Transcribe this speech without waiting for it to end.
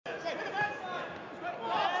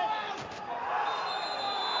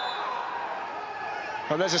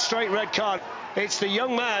And there's a straight red card. It's the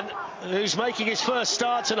young man who's making his first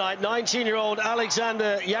start tonight, 19-year-old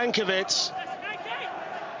Alexander Jankovic.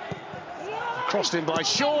 Crossed in by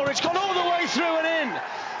Shaw, it's gone all the way through and in.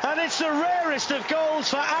 And it's the rarest of goals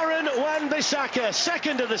for Aaron Wan-Bissaka,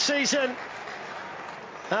 second of the season.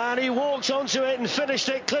 And he walked onto it and finished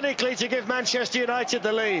it clinically to give Manchester United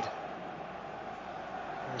the lead.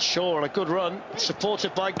 And Shaw on a good run,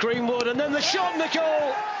 supported by Greenwood, and then the shot and the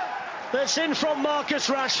goal. That's in from Marcus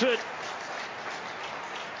Rashford.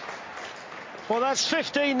 Well, that's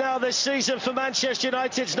 15 now this season for Manchester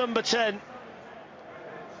United's number 10.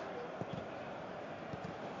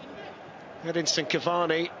 Edinson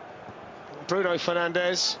Cavani, Bruno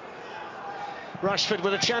Fernandes. Rashford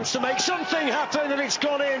with a chance to make something happen, and it's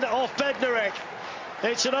gone in off Bednarek.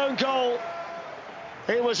 It's an own goal.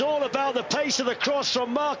 It was all about the pace of the cross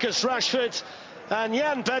from Marcus Rashford. And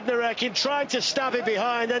Jan Bednarek, in trying to stab it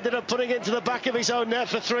behind, ended up putting it into the back of his own net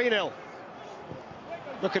for 3-0.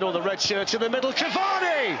 Look at all the red shirts in the middle.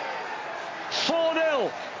 Cavani!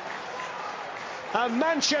 4-0. And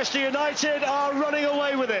Manchester United are running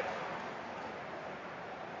away with it.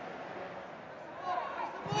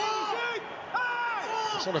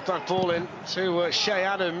 It's not a bad ball in to Shea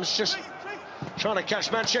Adams, just trying to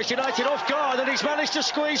catch Manchester United off guard, and he's managed to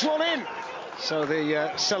squeeze one in. So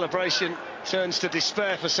the celebration turns to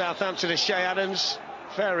despair for Southampton as Shea Adams.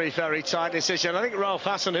 Very, very tight decision. I think Ralph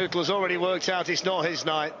Hasenhüttl has already worked out it's not his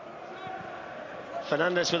night.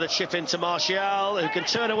 Fernandes with a chip into Martial, who can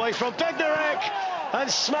turn away from Bednarek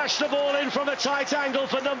and smash the ball in from a tight angle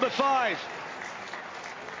for number 5.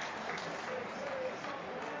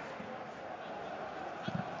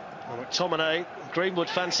 McTominay, Greenwood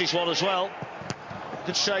fancies one as well.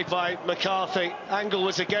 Good save by McCarthy. Angle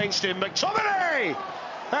was against him. McTominay!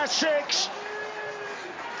 That's 6.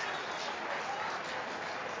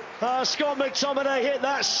 Scott McTominay hit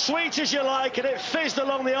that sweet as you like, and it fizzed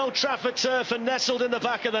along the Old Trafford turf and nestled in the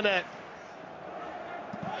back of the net.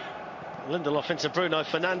 Lindelof into Bruno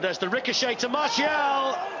Fernandes. The ricochet to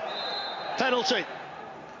Martial. Penalty.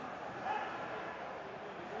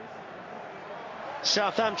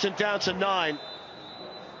 Southampton down to 9.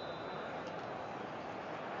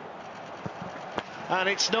 And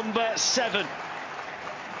it's number 7.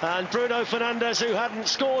 And Bruno Fernandes, who hadn't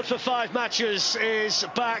scored for 5 matches, is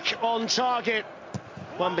back on target.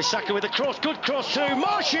 Wan-Bissaka with a cross, good cross to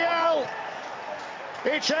Martial.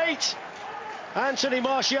 It's 8. Anthony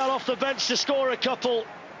Martial off the bench to score a couple.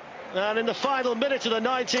 And in the final minute of the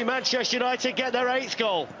 90, Manchester United get their 8th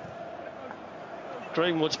goal.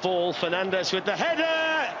 Greenwood's ball, Fernandes with the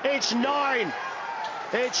header, it's 9.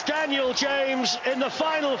 It's Daniel James in the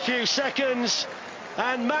final few seconds,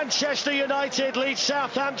 and Manchester United lead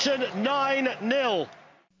Southampton 9-0.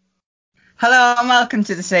 Hello and welcome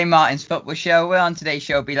to the St. Martin's Football Show. We're on today's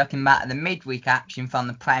show, be looking back at the midweek action from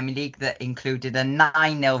the Premier League that included a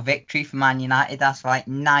 9-0 victory for Man United. That's right,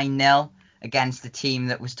 9-0 against the team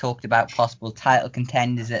that was talked about possible title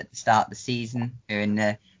contenders at the start of the season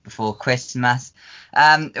before Christmas.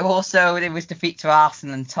 Also, there was defeat to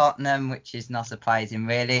Arsenal and Tottenham, which is not surprising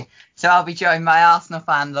really. So I'll be joined by Arsenal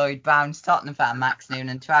fan Lloyd, Tottenham fan Max Noone,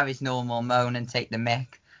 and Travis Normal moan and take the mick,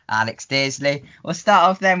 Alex Dearsley. We'll start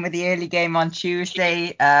off then with the early game on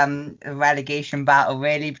Tuesday, a relegation battle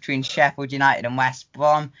really between Sheffield United and West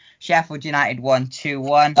Brom. Sheffield United won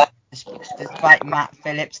 2-1. Despite Matt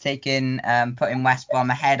Phillips putting West Brom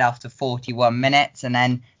ahead after 41 minutes, and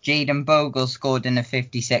then Jayden Bogle scored in the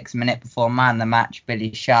 56th minute before man the match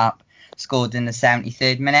Billy Sharp scored in the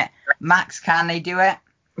 73rd minute. Max, can they do it?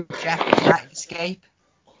 Sheffield United escape?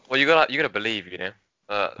 Well, you gotta believe,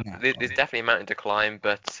 There's definitely a mountain to climb,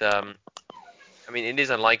 but I mean it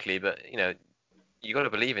is unlikely. But you got to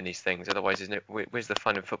believe in these things, otherwise, where's the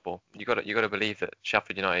fun in football? You got to believe that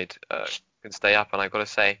Sheffield United can stay up, and I've got to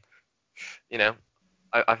say,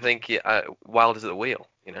 I think Wild is at the wheel.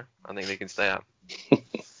 I think they can stay up.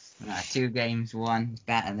 2 games won,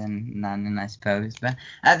 better than none, I suppose. But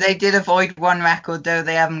they did avoid one record, though.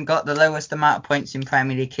 They haven't got the lowest amount of points in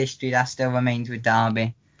Premier League history. That still remains with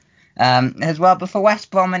Derby. As well, but for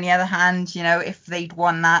West Brom, on the other hand, if they'd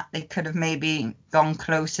won that, they could have maybe gone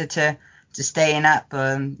closer to staying up.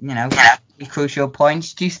 Crucial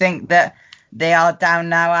points. Do you think that they are down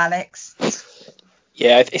now, Alex?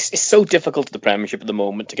 Yeah, it's so difficult in the Premiership at the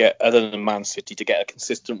moment to get, other than Man City, to get a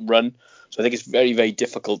consistent run. So I think it's very, very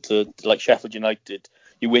difficult to like Sheffield United.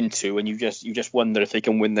 You win 2, and you just wonder if they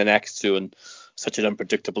can win the next 2. And such an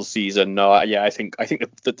unpredictable season. No, I think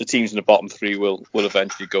that the teams in the bottom 3 will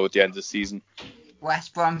eventually go at the end of the season.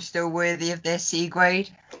 West Brom still worthy of their C grade?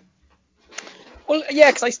 Well, yeah,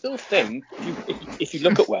 because I still think if you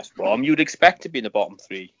look at West Brom, you'd expect to be in the bottom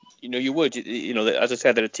three. You would. As I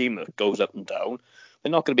said, they're a team that goes up and down.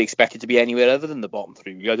 They're not going to be expected to be anywhere other than the bottom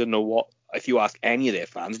three. I don't know what. If you ask any of their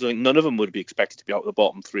fans, none of them would be expected to be out of the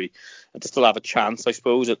bottom three and to still have a chance, I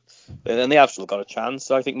suppose. And they have still got a chance.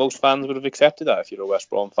 So I think most fans would have accepted that if you're a West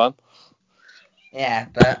Brom fan. Yeah,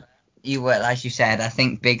 but you will, as you said, I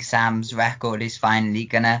think Big Sam's record is finally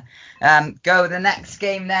gonna go. The next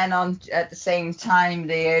game then at the same time,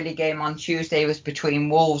 the early game on Tuesday was between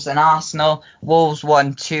Wolves and Arsenal. Wolves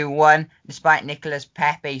won 2-1, despite Nicolas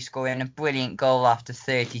Pepe scoring a brilliant goal after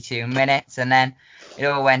 32 minutes, and then it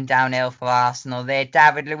all went downhill for Arsenal there.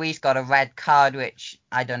 David Luiz got a red card, which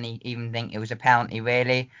I don't even think it was a penalty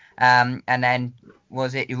really. And then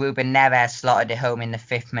was it Ruben Neves slotted it home in the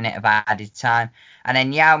 5th minute of added time. And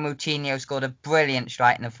then Yao Moutinho scored a brilliant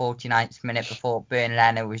strike in the 49th minute before Bern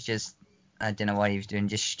Leno was just, I don't know what he was doing,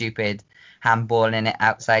 just stupid handballing it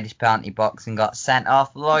outside his penalty box and got sent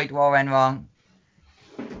off. Lloyd, what went wrong?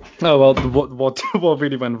 Oh, well, what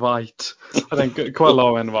really went right? I think quite a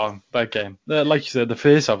lot went wrong that game. Like you said, the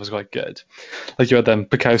first half was quite good. Like you had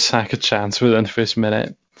Bukayo Saka chance within the first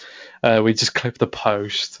minute. We just clipped the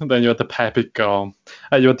post. And then you had the Pepe goal.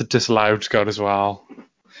 You had the disallowed goal as well.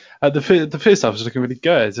 The first half was looking really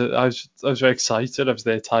good. I was very excited. I was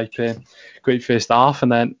there typing. Great first half.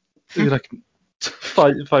 And then like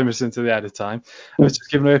 5 minutes into the added time, I was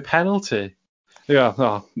just given away a penalty.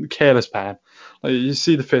 Yeah, careless pen. Like, you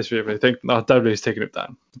see the first view of it, you think, WWE's taking it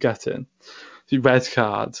down. Get in. See red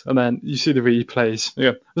card. And then you see the replays.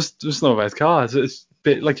 Yeah, there's no red card. It's a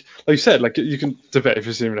bit like you said, like you can debate if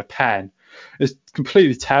it's even a pen. It's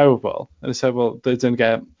completely terrible. And I said, well, they didn't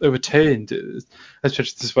get overturned,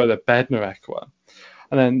 especially despite the Bednarek one.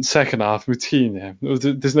 And then second half, Moutinho,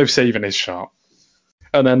 there's no saving his shot.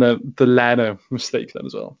 And then the Leno mistake then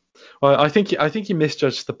as well. Well, I think he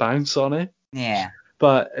misjudged the bounce on it. Yeah.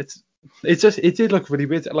 But it did look really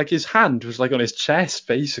weird. Like his hand was like on his chest,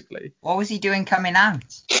 basically. What was he doing coming out?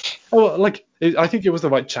 Oh, like I think it was the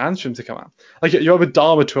right chance for him to come out. Like you have a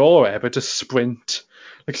Dharma Traore, but just sprint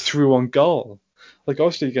like through on goal. Like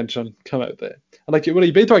obviously you can try and come out there. And like he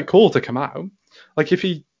made the right call to come out. Like if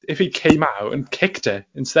he came out and kicked it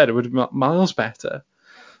instead, it would have been miles better.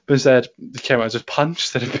 But instead he came out and just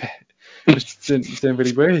punched it a bit, which didn't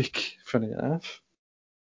really work. Funny enough.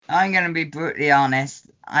 I'm going to be brutally honest.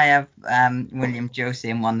 I have William Jose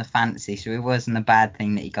in won the fantasy, so it wasn't a bad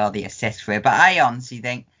thing that he got the assist for it. But I honestly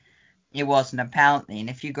think it wasn't a penalty. And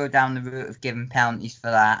if you go down the route of giving penalties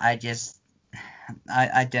for that,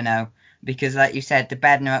 I don't know. Because like you said, the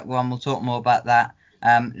Bednarek one, we'll talk more about that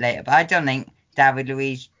later. But I don't think David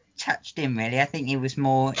Luiz touched him, really. I think he was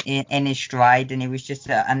more in his stride, and it was just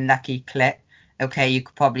an unlucky clip. Okay, you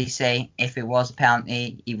could probably say if it was a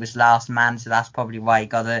penalty, he was last man, so that's probably why he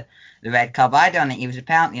got the red card. But I don't think it was a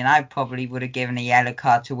penalty, and I probably would have given a yellow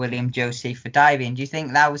card to William Jose for diving. Do you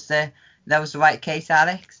think that was the right case,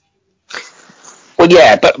 Alex? Well,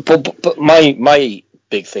 yeah, but my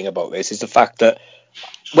big thing about this is the fact that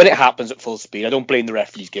when it happens at full speed, I don't blame the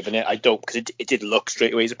referees giving it. I don't, because it did look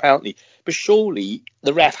straight away as a penalty. But surely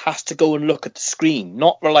the ref has to go and look at the screen,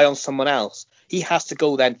 not rely on someone else. He has to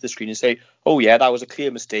go then to the screen and say, oh, yeah, that was a clear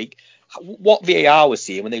mistake. What VAR was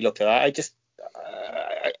seeing when they looked at that,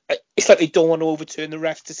 it's like they don't want to overturn the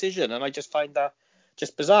ref's decision. And I just find that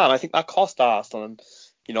just bizarre. And I think that cost Arsenal. And,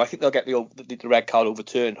 I think they'll get the red card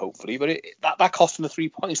overturned, hopefully. But that cost them the 3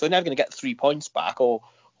 points. So they're never going to get the 3 points back or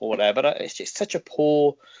whatever. It's just such a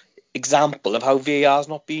poor example of how VAR is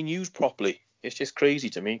not being used properly. It's just crazy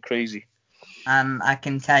to me. Crazy. I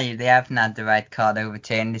can tell you they haven't had the red card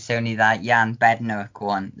overturned. It's only that Jan Bednarek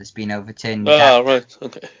one that's been overturned. Right,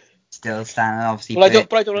 okay. Still standing, obviously. Well,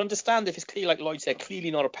 I don't understand if it's clearly, like Lloyd said,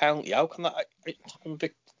 clearly not a penalty. How can that? I'm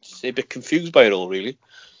a bit confused by it all, really.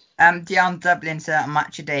 Dion Dublin's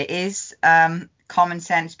match a day is common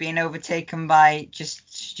sense being overtaken by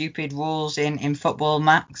just stupid rules in football,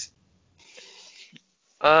 Max?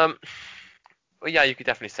 Well, yeah, you could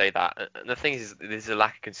definitely say that. And the thing is, there's a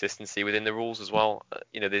lack of consistency within the rules as well.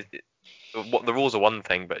 The rules are one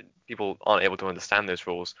thing, but people aren't able to understand those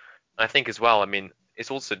rules. And I think as well, I mean, it's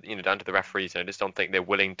also down to the referees. I just don't think they're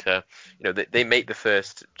willing to, they make the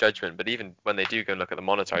first judgment, but even when they do go and look at the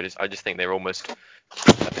monitor, I just think they're almost too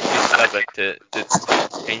stubborn to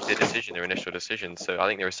change their initial decision. So I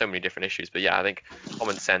think there are so many different issues. But yeah, I think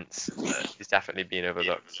common sense is definitely being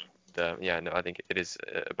overlooked. I think it is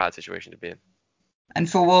a bad situation to be in. And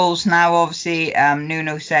for Wolves now, obviously,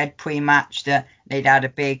 Nuno said pre-match that they'd had a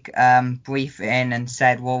big briefing and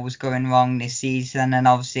said what was going wrong this season. And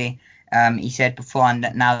obviously, he said beforehand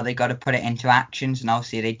that now they got to put it into actions. And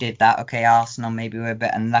obviously, they did that. Okay, Arsenal maybe were a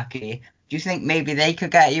bit unlucky. Do you think maybe they could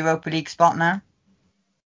get a Europa League spot now?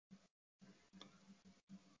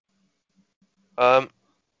 I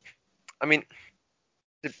mean,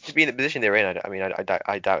 to be in the position they're in,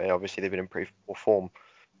 I doubt it. Obviously, they've been in pretty poor form.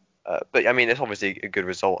 But I mean, it's obviously a good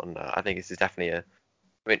result, and I think this is definitely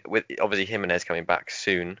with obviously Jimenez coming back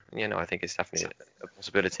soon, I think it's definitely a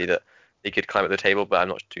possibility that they could climb up the table, but I'm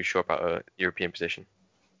not too sure about a European position.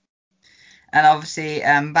 And obviously,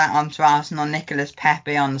 back onto Arsenal, Nicolas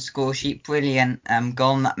Pepe on the score sheet, brilliant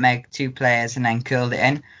goal, nutmeg 2 players and then curled it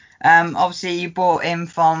in. Obviously, you bought him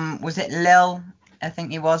from, was it Lille? I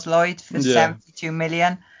think he was, Lloyd, for 72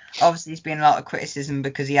 million. Obviously, there's been a lot of criticism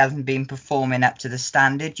because he hasn't been performing up to the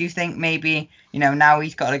standard. Do you think maybe, now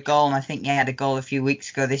he's got a goal, and I think he had a goal a few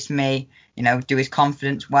weeks ago, this may, do his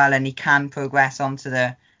confidence well, and he can progress onto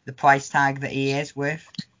the price tag that he is worth?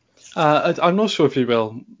 I'm not sure if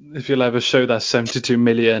he'll ever show that 72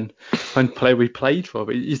 million when we played for,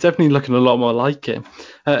 but he's definitely looking a lot more like him,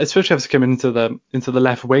 especially after coming into the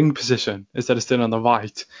left wing position instead of staying on the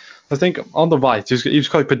right. I think on the right he was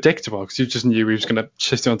quite predictable because you just knew he was going to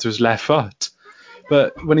shift onto his left foot.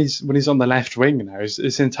 But when he's on the left wing now,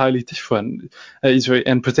 it's entirely different. He's very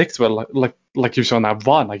unpredictable, like you saw in that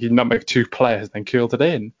one. Like he nutmegged 2 players and then curled it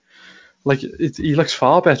in. He looks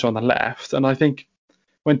far better on the left, and I think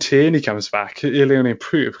when Tierney comes back, he'll only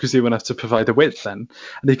improve because he won't have to provide the width then,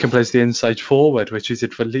 and he can play as the inside forward, which he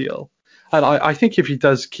did for Lille. And I think if he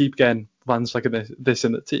does keep getting runs like this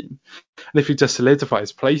in the team, and if he just solidifies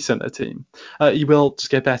his place in the team, he will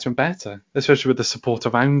just get better and better, especially with the support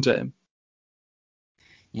around him.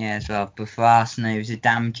 Yeah, as well. But for Arsenal, it was a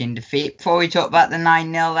damaging defeat. Before we talk about the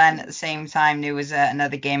 9-0 then, at the same time, there was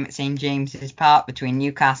another game at St James's Park between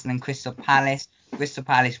Newcastle and Crystal Palace. Crystal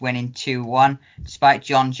Palace winning 2-1, despite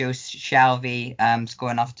John Joe Shelby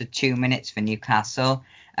scoring after 2 minutes for Newcastle.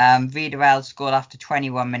 Vidarell scored after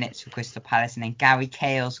 21 minutes for Crystal Palace, and then Gary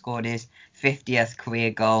Cahill scored his 50th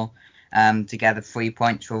career goal. Together 3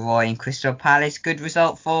 points for Roy and Crystal Palace. Good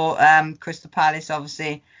result for Crystal Palace,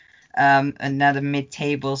 obviously. Another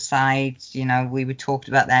mid-table side, we were talked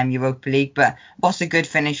about them, Europa League, but what's a good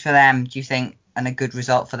finish for them, do you think, and a good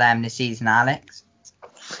result for them this season, Alex?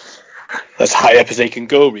 As high up as they can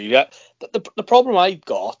go, really. The problem I've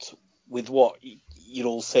got with what you're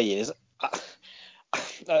all saying is,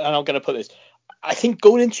 and I'm going to put this, I think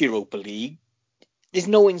going into Europa League, there's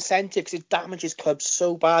no incentive because it damages clubs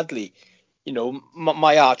so badly.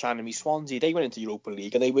 My arch enemy Swansea, they went into Europa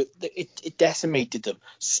League and it decimated them.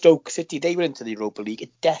 Stoke City, they went into the Europa League, it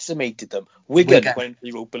decimated them. Wigan went into the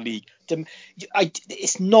Europa League.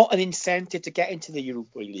 It's not an incentive to get into the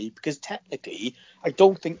Europa League because technically, I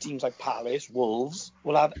don't think teams like Palace, Wolves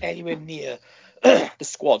will have anywhere near the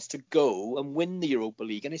squads to go and win the Europa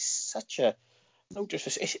League, and it's such a no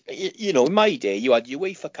disrespect. In my day, you had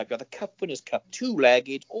UEFA Cup, you had the Cup Winners' Cup,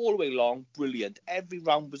 2-legged, all the way long, brilliant. Every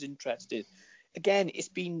round was interesting. Again, it's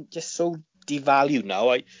been just so devalued now.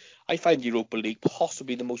 I find the Europa League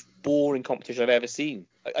possibly the most boring competition I've ever seen.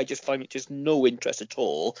 I just find it just no interest at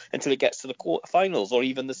all until it gets to the quarterfinals or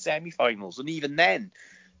even the semi-finals. And even then,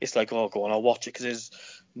 it's like, oh, go on, I'll watch it because there's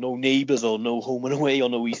no neighbours or no home and away or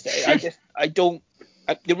no East. The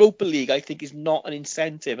Europa League, I think, is not an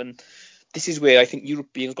incentive, and this is where I think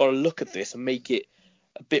Europeans got to look at this and make it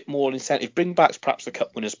a bit more incentive. Bring back perhaps the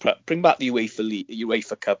Cup Winners' Cup. Bring back the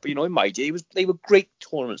UEFA Cup. In my day, they were great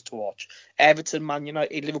tournaments to watch. Everton, Man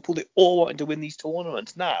United, Liverpool, they all wanted to win these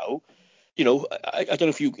tournaments. Now, I don't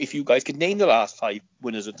know if you guys could name the last 5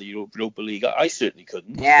 winners of the Europa League. I certainly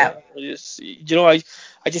couldn't. Yeah.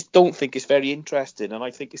 I just don't think it's very interesting, and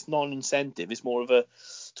I think it's not an incentive. It's more of a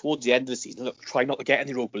towards the end of the season. Look, try not to get in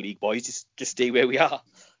the Europa League, boys. Just stay where we are.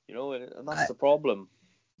 And that's the problem.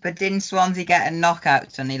 But didn't Swansea get a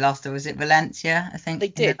knockout and they lost, or was it Valencia, I think? They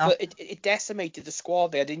did, but it decimated the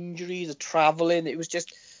squad. They had injuries, the travelling. It was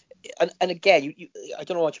just... And again, I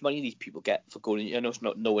don't know how much money these people get for going... I know it's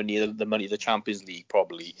not nowhere near the money the Champions League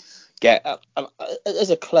probably get. As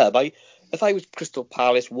a club, if I was Crystal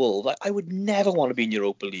Palace, Wolves, I would never want to be in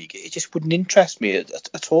Europa League. It just wouldn't interest me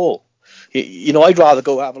at all. I'd rather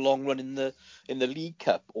go have a long run in the League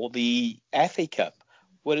Cup or the FA Cup.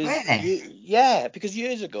 Whereas, really? Because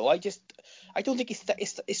years ago, I don't think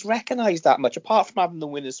it's recognised that much. Apart from having the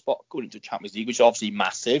winner's spot going into Champions League, which is obviously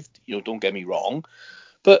massive. Don't get me wrong,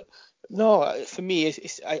 but no, for me,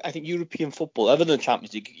 I think European football, other than the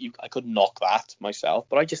Champions League, I could knock that myself.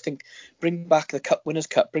 But I just think bring back the Cup Winners'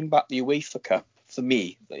 Cup, bring back the UEFA Cup. For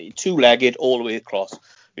me, 2-legged all the way across.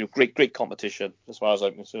 Great competition as far as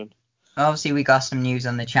I'm concerned. Obviously, we got some news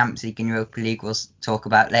on the Champions League and Europa League we'll talk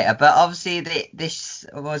about later. But obviously, this,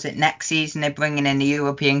 what was it, next season they're bringing in the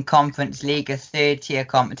European Conference League, a third-tier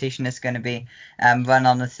competition that's going to be run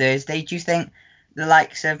on a Thursday. Do you think the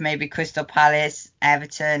likes of maybe Crystal Palace,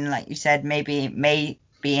 Everton, like you said, may be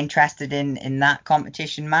interested in that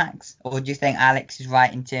competition, Max? Or do you think Alex is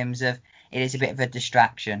right in terms of it is a bit of a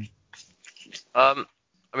distraction? I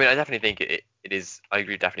mean, I definitely think it is.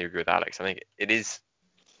 Definitely agree with Alex. I think it is.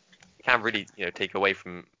 It can really, take away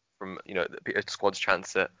from the squad's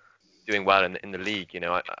chance at doing well in the league.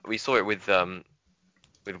 We saw it with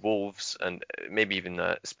Wolves and maybe even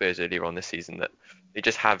Spurs earlier on this season, that they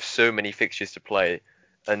just have so many fixtures to play,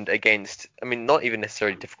 and against, I mean, not even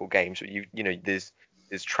necessarily difficult games, but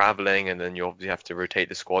there's travelling, and then you obviously have to rotate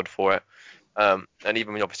the squad for it. And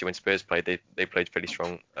even obviously when Spurs played, they played fairly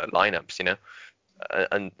strong lineups,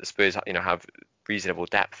 and the Spurs have reasonable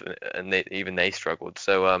depth, and they struggled.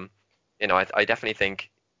 So I definitely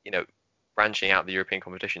think branching out the European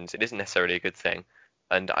competitions, it isn't necessarily a good thing,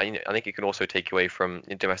 and I think it can also take away from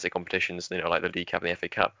domestic competitions, like the League Cup and the FA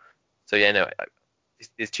Cup. So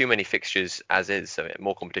there's too many fixtures as is, so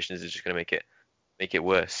more competitions is just going to make it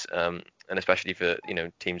worse, and especially for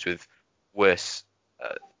teams with worse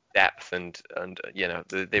depth, and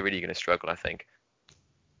they're really going to struggle, I think.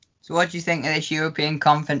 So what do you think of this European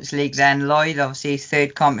Conference League then, Lloyd? Obviously,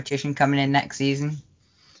 third competition coming in next season.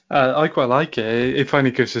 I quite like it. It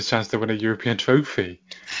finally gives us a chance to win a European trophy.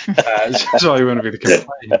 So I won't really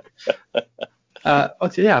complain. I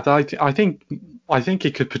think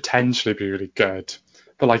it could potentially be really good.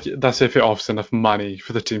 But that's if it offers enough money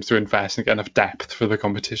for the teams to invest and get enough depth for the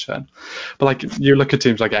competition. But you look at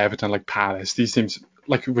teams like Everton, like Palace, these teams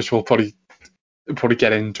which will probably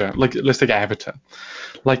get into it. Let's take Everton.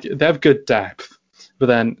 They have good depth, but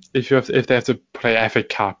then if they have to play FA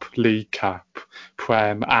Cup, League Cup,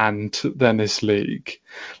 Prem, and then this league,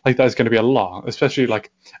 that's going to be a lot, especially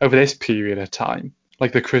over this period of time,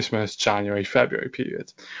 the Christmas, January, February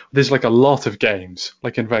period. There's a lot of games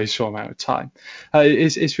in a very short amount of time.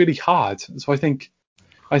 It's really hard. So I think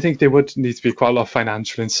there would need to be quite a lot of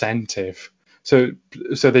financial incentive, so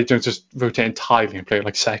they don't just rotate entirely and play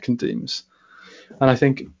second teams. And I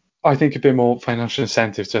think a bit more financial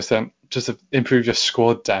incentive just to improve your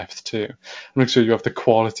squad depth too, and make sure you have the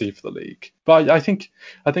quality for the league. But I think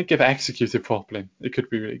if executed properly, it could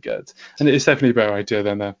be really good, and it's definitely a better idea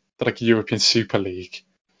than the European Super League.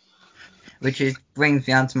 Which brings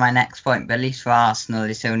me on to my next point. But at least for Arsenal,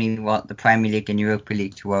 it's only the Premier League and Europa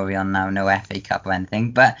League to worry on now, no FA Cup or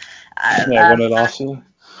anything. But one at Arsenal.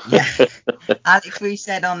 Yeah, Alex, we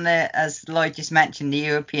said as Lloyd just mentioned, the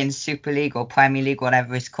European Super League or Premier League,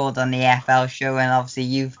 whatever it's called, on the EFL show, and obviously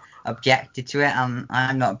you've objected to it, and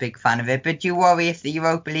I'm not a big fan of it. But do you worry if the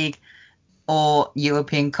Europa League or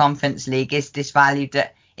European Conference League is disvalued,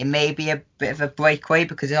 that it may be a bit of a breakaway?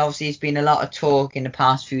 Because obviously there's been a lot of talk in the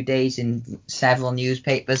past few days in several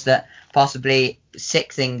newspapers that possibly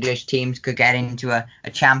 6 English teams could get into a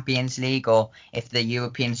Champions League, or if the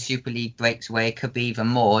European Super League breaks away, it could be even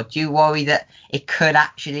more. Do you worry that it could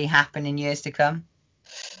actually happen in years to come?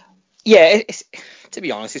 Yeah, to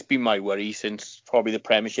be honest, it's been my worry since probably the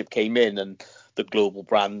Premiership came in and the global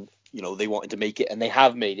brand, they wanted to make it, and they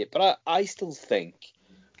have made it. But I still think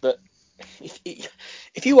that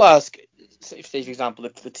if you ask, say for example,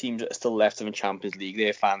 if the teams that are still left in the Champions League,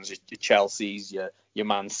 their fans, your Chelsea's, your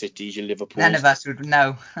Man City's, your Liverpool's. None of us would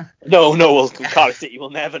know. No, well, Cardiff City will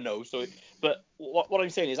never know. So, but what I'm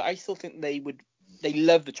saying is, I still think they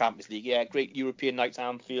love the Champions League. Yeah, great European nights,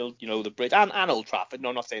 Anfield, the Bridge, and Old Trafford. No,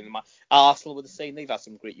 I'm not saying them. Arsenal were the same. They've had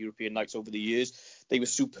some great European nights over the years. They were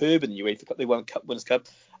superb in the UEFA Cup. They won Winners' Cup,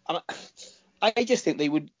 and I just think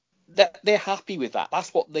they're happy with that.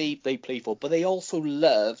 That's what they play for. But they also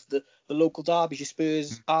love the local derbies, your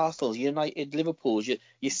Spurs, Arsenal, United, Liverpool,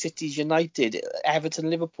 your Cities, United, Everton,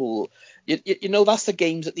 Liverpool. That's the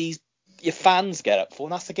games that your fans get up for,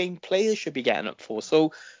 and that's the game players should be getting up for.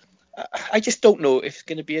 So I just don't know if it's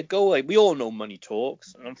going to be a go. We all know money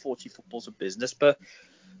talks, and unfortunately football's a business. But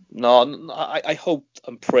no, I hope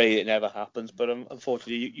and pray it never happens. But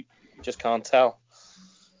unfortunately, you just can't tell.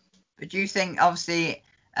 But do you think, obviously,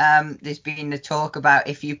 there's been the talk about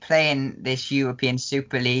if you play in this European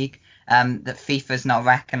Super League, that FIFA's not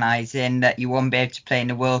recognising, that you won't be able to play in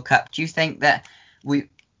the World Cup. Do you think that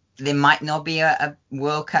there might not be a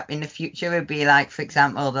World Cup in the future? It'd be like, for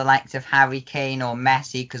example, the likes of Harry Kane or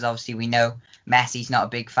Messi, because obviously we know Messi's not a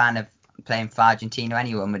big fan of playing for Argentina.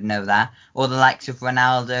 Anyone would know that. Or the likes of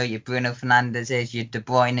Ronaldo, your Bruno Fernandez's, your De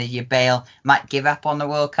Bruyne, your Bale might give up on the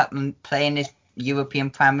World Cup and play in this European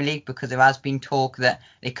Premier League, because there has been talk that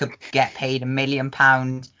they could get paid £1 million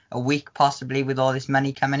a week possibly with all this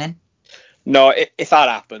money coming in? No, if that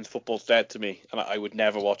happens, football's dead to me, and I would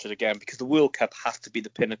never watch it again because the World Cup has to be the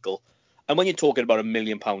pinnacle. And when you're talking about £1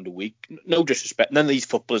 million a week, no disrespect, none of these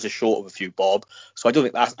footballers are short of a few bob. So I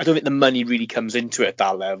don't think the money really comes into it at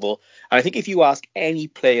that level. And I think if you ask any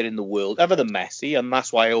player in the world, other than Messi, and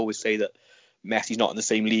that's why I always say that Messi's not in the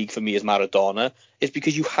same league for me as Maradona, is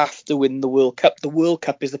because you have to win the World Cup. The World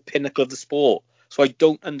Cup is the pinnacle of the sport. So I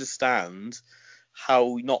don't understand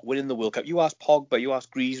how not winning the World Cup. You ask Pogba, you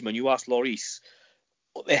ask Griezmann, you ask Lloris,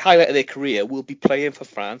 the highlight of their career will be playing for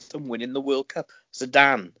France and winning the World Cup.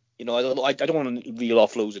 Zidane, I don't want to reel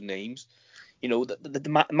off loads of names. The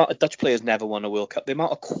amount of Dutch players never won a World Cup. The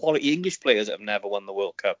amount of quality English players that have never won the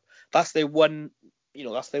World Cup. That's their one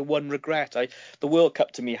regret. The World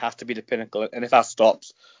Cup to me has to be the pinnacle, and if that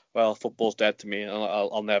stops, well, football's dead to me, and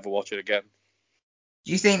I'll never watch it again.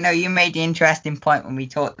 Do you think, though, you made the interesting point when we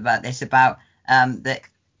talked about this about that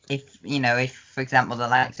if for example the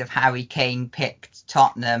likes of Harry Kane picked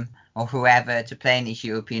Tottenham or whoever to play in this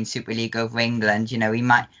European Super League over England, he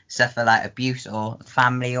might suffer like abuse or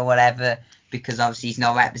family or whatever because obviously he's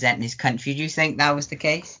not representing his country. Do you think that was the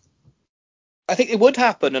case? I think it would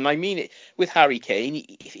happen, and I mean it with Harry Kane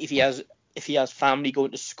if he has family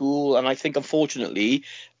going to school, and I think unfortunately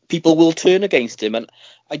people will turn against him, and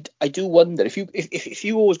I do wonder if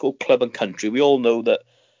you always go club and country. We all know that.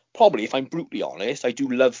 Probably, if I'm brutally honest, I do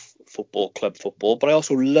love club football, but I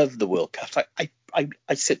also love the World Cup.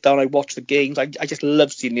 I sit down, I watch the games. I just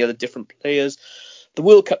love seeing the other different players. The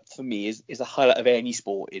World Cup for me is a highlight of any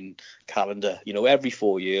sporting calendar. Every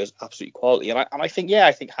 4 years, absolute quality. And I think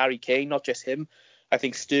Harry Kane, not just him. I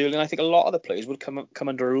think Sterling. I think a lot of the players would come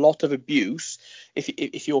under a lot of abuse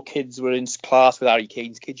if your kids were in class with Harry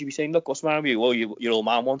Kane's kids. You'd be saying, "Look, what's the matter with you? Well, your old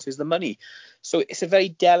man wants is the money." So it's a very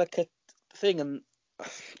delicate thing, and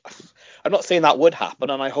I'm not saying that would happen,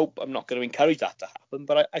 and I hope I'm not going to encourage that to happen,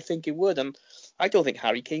 but I think it would, and I don't think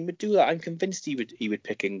Harry Kane would do that. I'm convinced he would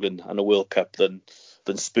pick England and a World Cup than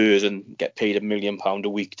Spurs and get paid £1 million a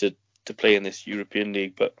week to play in this European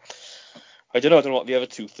League. But I don't know what the other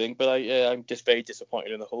two think, but I'm just very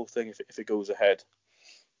disappointed in the whole thing if it goes ahead.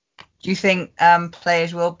 Do you think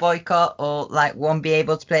players will boycott or won't be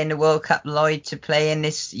able to play in the World Cup, Lloyd, to play in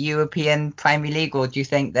this European Premier League, or do you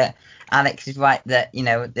think that Alex is right that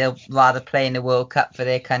they'll rather play in the World Cup for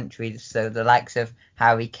their countries? So the likes of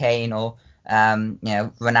Harry Kane or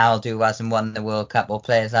Ronaldo, who hasn't won the World Cup, or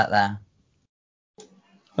players like that.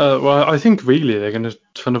 Well, I think really they're going to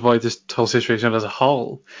try and avoid this whole situation as a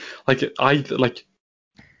whole. It'd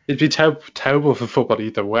be terrible for football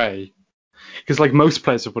either way. Because most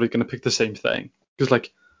players are probably going to pick the same thing. Because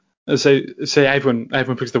say everyone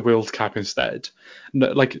picks the World Cup instead.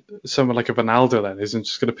 Someone like a Ronaldo then isn't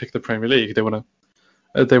just going to pick the Premier League. They want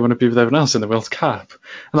to be with everyone else in the World Cup.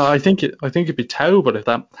 And I think it'd be terrible if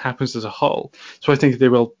that happens as a whole. So I think they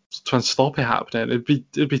will try and stop it happening.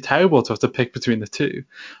 It'd be terrible to have to pick between the two.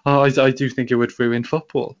 I do think it would ruin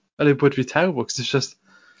football, and it would be terrible because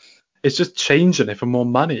it's just changing it for more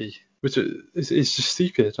money, which is just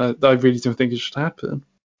stupid. I really don't think it should happen.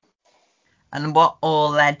 And what all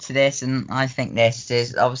led to this, and I think this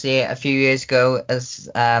is obviously a few years ago as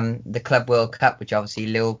the Club World Cup, which obviously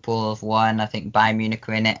Liverpool have won. I think Bayern Munich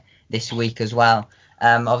are in it this week as well.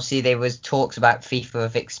 Obviously there was talks about FIFA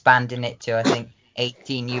of expanding it to, I think,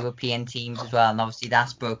 18 European teams as well. And obviously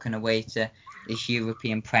that's broken away to this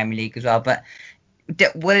European Premier League as well. But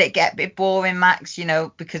will it get a bit boring, Max?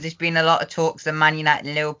 Because there's been a lot of talks that Man United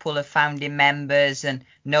and Liverpool have founding members and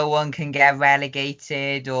no one can get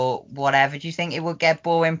relegated or whatever. Do you think it would get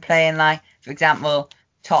boring playing for example,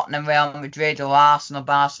 Tottenham, Real Madrid, or Arsenal,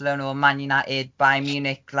 Barcelona, or Man United, Bayern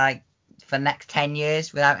Munich, for the next 10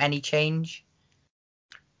 years without any change?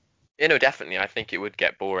 Yeah, no, definitely. I think it would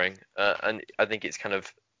get boring, and I think it's kind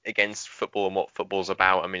of against football and what football's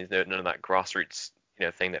about. I mean, there's none of that grassroots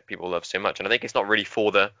thing that people love so much, and I think it's not really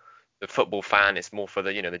for the football fan. It's more for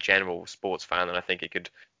the the general sports fan, and I think it could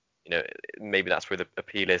maybe that's where the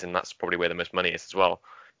appeal is, and that's probably where the most money is as well.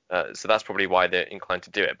 So that's probably why they're inclined to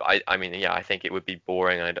do it. But I mean, yeah, I think it would be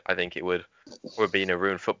boring. I think it would be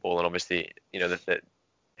ruin football, and obviously that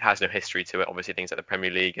has no history to it. Obviously things like the Premier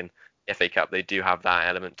League and the FA Cup, they do have that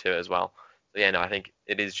element to it as well. So yeah, no, I think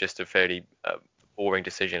it is just a fairly boring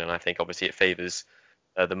decision, and I think obviously it favours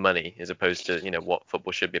the money as opposed to what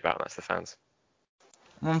football should be about, and that's the fans.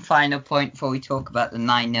 One final point before we talk about the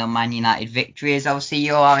 9-0 Man United victory is obviously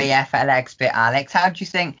your EFL expert, Alex. How do you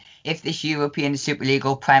think if this European Super League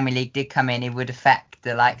or Premier League did come in, it would affect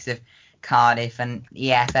the likes of Cardiff and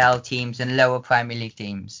EFL teams and lower Premier League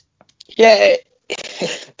teams? Yeah,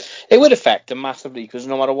 it would affect them massively because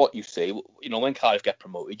no matter what you say, you know, when Cardiff get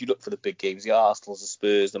promoted, you look for the big games, the Arsenals, the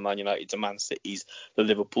Spurs, the Man United, the Man Cities, the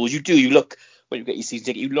Liverpools. You look, when you get your season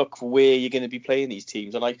ticket, you look for where you're going to be playing these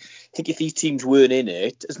teams. And I think if these teams weren't in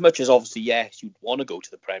it, as much as obviously, yes, you'd want to go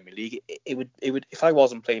to the Premier League, it would, if I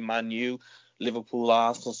wasn't playing Man U, Liverpool,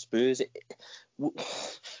 Arsenal, Spurs,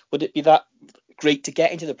 would it be that great to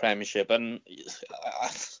get into the Premiership? And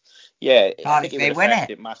yeah, I think it would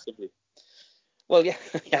affect it massively. Well, yeah,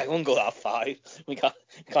 I won't go that far. We can't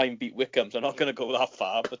even beat Wickham, so I'm not going to go that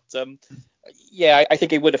far. But yeah, I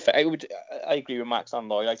think it would affect. I agree with Max and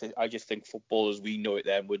Lloyd. I just think football as we know it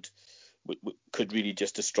then could really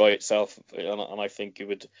just destroy itself, and I think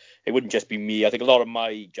it wouldn't just be me. I think a lot of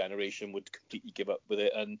my generation would completely give up with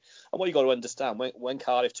it. And what you got to understand, when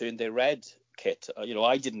Cardiff turned their red kit, you know,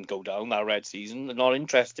 I didn't go down that red season. I'm not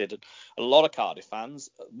interested. A lot of Cardiff fans,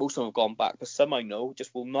 most of them have gone back, but some I know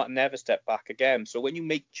just will never step back again. So when you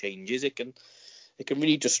make changes, it can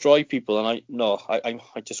really destroy people. And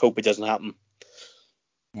I just hope it doesn't happen.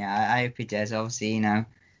 Yeah, I hope it does. Obviously, you know,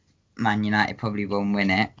 Man United probably won't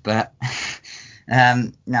win it, but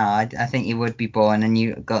no, I think it would be boring, and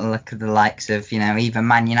you got to look at the likes of, you know, even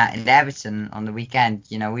Man United, Everton on the weekend.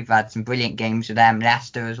 You know, we've had some brilliant games with them,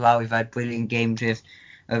 Leicester as well. We've had brilliant games with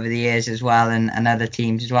over the years as well, and other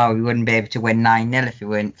teams as well. We wouldn't be able to win 9-0 if it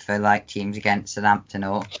weren't for like teams against Southampton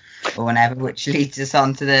or whatever, which leads us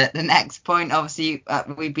on to the next point. Obviously,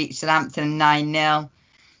 we beat Southampton 9-0.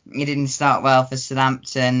 It didn't start well for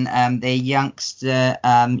Southampton. Their youngster,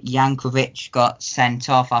 Jankovic, got sent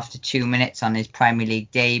off after 2 minutes on his Premier League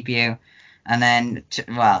debut. And then,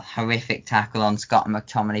 horrific tackle on Scott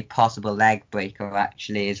McTominay, possible leg breaker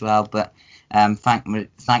actually as well. But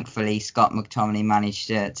thankfully, Scott McTominay managed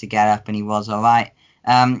to get up and he was all right.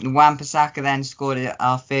 Wan-Bissaka then scored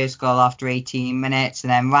our first goal after 18 minutes. And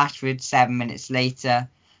then Rashford, 7 minutes later.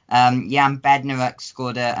 Jan Bednarek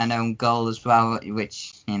scored an own goal as well,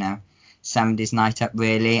 which, you know, summed his night up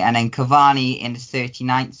really. And then Cavani in the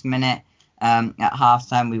 39th minute, at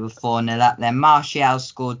half-time we were 4-0 up. Then Martial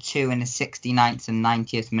scored 2 in the 69th and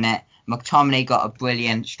 90th minute. McTominay got a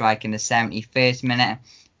brilliant strike in the 71st minute.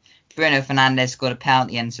 Bruno Fernandes scored a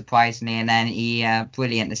penalty, unsurprisingly, and then he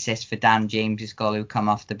brilliant assist for Dan James's goal, who come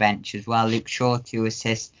off the bench as well. Luke Shaw 2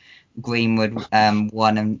 assists, Greenwood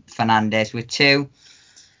 1, and Fernandes with 2.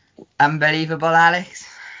 Unbelievable, Alex.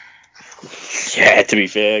 Yeah, to be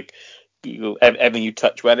fair, everything you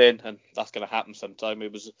touch went in, and that's going to happen sometime.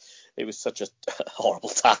 It was such a horrible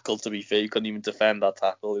tackle. To be fair, you couldn't even defend that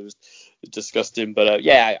tackle. It was disgusting. But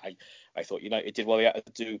yeah, I thought United did what they had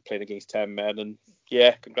to do, playing against 10 men, and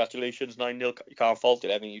yeah, congratulations, 9-0. You can't fault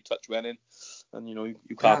it. Everything you touch went in, and you know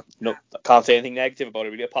you can't can't say anything negative about it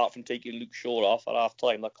really, apart from taking Luke Shaw off at half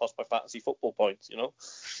time. That cost my fantasy football points, you know.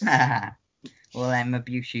 Well, then,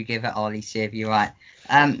 abuse you give it all, he saved you right.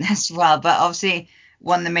 As well, but obviously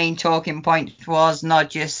one of the main talking points was not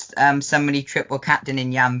just somebody triple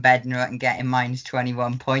captaining Jan Bednar and getting minus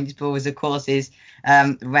 21 points, but was of course his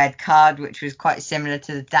red card, which was quite similar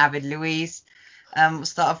to the David Luiz. We'll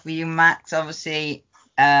start off with you, Max. Obviously,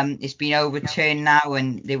 it's been overturned now,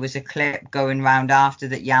 and there was a clip going round after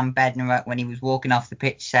that Jan Bednar, when he was walking off the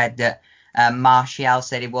pitch, said that Martial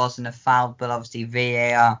said it wasn't a foul, but obviously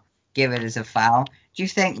VAR give it as a foul. Do you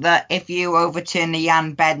think that if you overturn the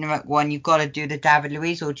Jan Bednar one, you've got to do the David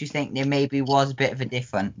Luiz, or do you think there maybe was a bit of a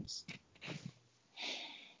difference?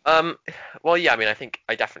 Well, yeah, I mean,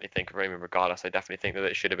 I definitely think, regardless, I definitely think that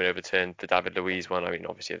it should have been overturned, the David Luiz one. I mean,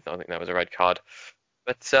 obviously, I don't think that was a red card.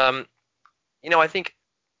 But, you know, I think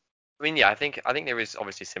there is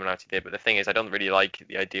obviously similarity there, but the thing is, I don't really like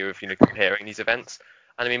the idea of, you know, comparing these events.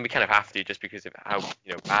 And I mean, we kind of have to just because of how,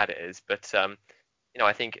 you know, bad it is. But, you know,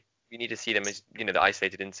 I think we need to see them as, you know, the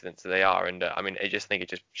isolated incidents that they are. And I mean, I just think it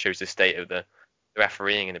just shows the state of the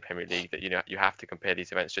refereeing in the Premier League, that, you know, you have to compare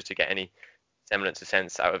these events just to get any semblance of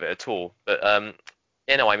sense out of it at all. But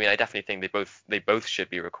yeah, no, I mean, I definitely think they both should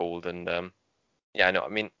be recalled. And yeah, no, I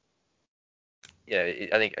mean, yeah,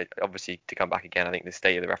 I think obviously to come back again, I think the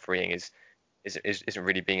state of the refereeing isn't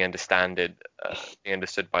really being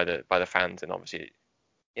understood by the fans, and obviously,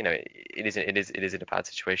 you know, it is in a bad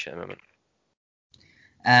situation at the moment.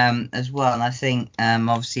 As well, and I think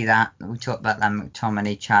obviously that we talked about that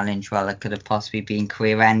McTominay challenge. Well, it could have possibly been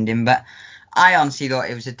career ending, but I honestly thought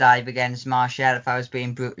it was a dive against Martial, if I was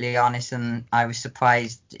being brutally honest, and I was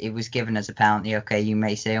surprised it was given as a penalty. Okay, you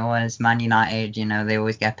may say, oh, it's Man United, you know, they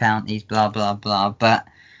always get penalties, blah blah blah, but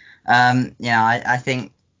you know, I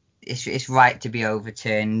think it's right to be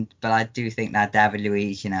overturned, but I do think that David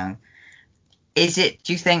Luiz, you know, do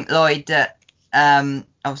you think, Lloyd, that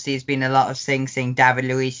obviously there's been a lot of things saying David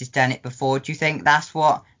Luiz has done it before. Do you think that's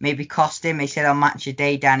what maybe cost him? They said on Match of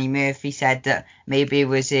Day, Danny Murphy said that maybe it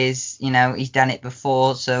was his, he's done it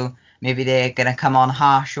before, so maybe they're going to come on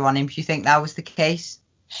harsher on him. Do you think that was the case?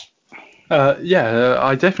 Yeah,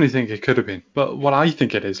 I definitely think it could have been. But what I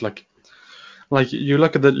think it is, like you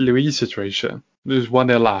look at the Luiz situation, there's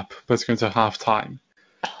 1-0 up, but it's going to half time.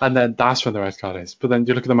 And then that's when the red card is. But then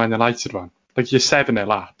you look at the Man United one, like you're 7-0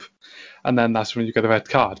 up, and then that's when you get the red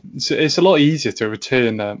card. So it's a lot easier to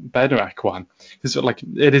return the Bednarek one, because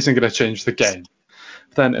it isn't going to change the game.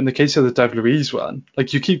 But then in the case of the David Luiz one,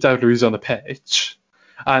 you keep David Luiz on the pitch,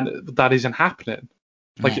 and that isn't happening.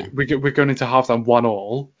 We're going into half-time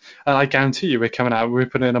 1-1, and I guarantee you we're coming out and we're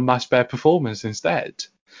putting in a much better performance instead.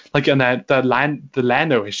 And then the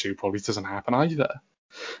Leno issue probably doesn't happen either.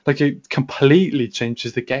 It completely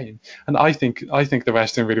changes the game. And I think the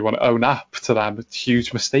rest didn't really want to own up to that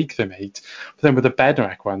huge mistake they made. But then with the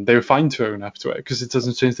Bednarek one, they were fine to own up to it because it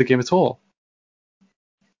doesn't change the game at all.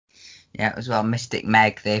 Yeah, as well, Mystic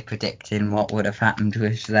Meg, they're predicting what would have happened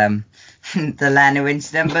with the Leno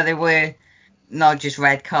incident, but they were not just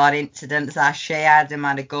red card incidents. Shea Adam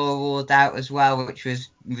had a goal ruled out as well, which was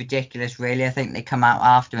ridiculous, really. I think they come out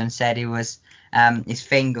after and said it was his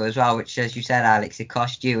finger as well, which, as you said, Alex, it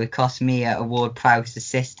cost you. It cost me a Ward Prowse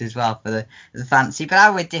assist as well for the fantasy. But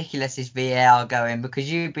how ridiculous is VAR going? Because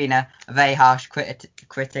you've been a very harsh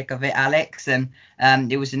critic of it, Alex, and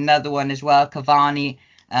there was another one as well, Cavani,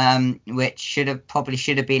 which should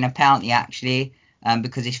have been a penalty, actually.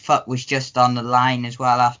 Because his foot was just on the line as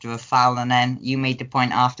well after a foul. And then you made the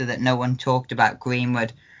point after that no one talked about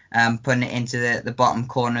Greenwood putting it into the bottom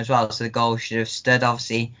corner as well. So the goal should have stood.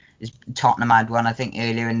 Obviously, Tottenham had one, I think,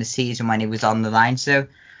 earlier in the season when he was on the line. So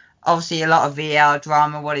obviously a lot of VAR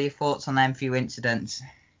drama. What are your thoughts on them few incidents?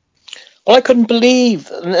 Well, I couldn't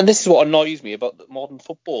believe, and this is what annoys me about modern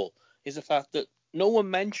football, is the fact that no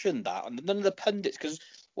one mentioned that, and none of the pundits, because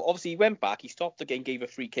obviously he went back, he stopped the game, gave a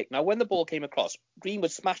free kick. Now, when the ball came across,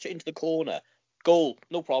 Greenwood smashed it into the corner. Goal,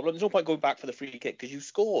 no problem. There's no point going back for the free kick because you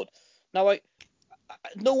scored. Now,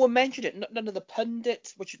 no one mentioned it. None of the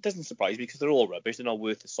pundits, which doesn't surprise me because they're all rubbish. They're not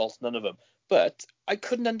worth the salt, none of them. But I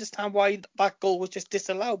couldn't understand why that goal was just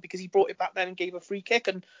disallowed because he brought it back then and gave a free kick,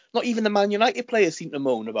 and not even the Man United players seem to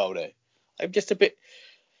moan about it. I'm just a bit.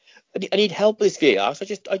 I need help with this VAR. So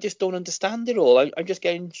I just don't understand it all. I'm just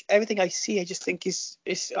getting everything I see. I just think is.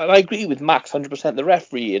 And I agree with Max 100%. The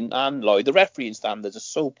referee and Lloyd, the refereeing standards are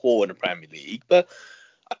so poor in the Premier League. But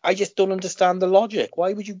I just don't understand the logic.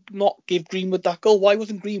 Why would you not give Greenwood that goal? Why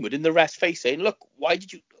wasn't Greenwood in the rest face saying, "Look, why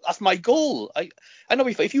did you? That's my goal." I know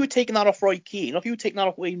if you were taking that off Roy Keane, or if you were taking that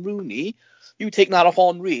off Wayne Rooney, you were taking that off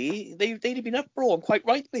Henry, they'd have been uproar, and quite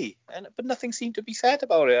rightly. But nothing seemed to be said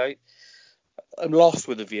about it. I'm lost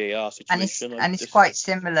with the VAR situation. And it's quite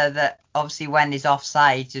similar that obviously when there's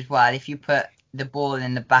offside as well, if you put the ball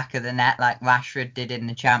in the back of the net like Rashford did in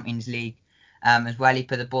the Champions League as well, he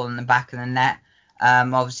put the ball in the back of the net.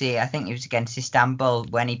 Obviously, I think it was against Istanbul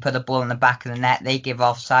when he put the ball in the back of the net. They give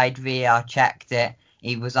offside. VAR checked it.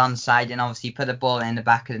 He was onside and obviously put the ball in the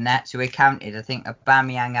back of the net. So it counted. I think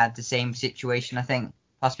Aubameyang had the same situation, I think,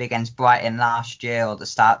 possibly against Brighton last year or the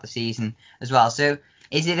start of the season as well. So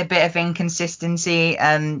is it a bit of inconsistency?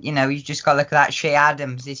 And, you just got to look at that. Shea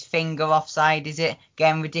Adams, his finger offside. Is it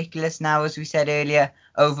getting ridiculous now, as we said earlier,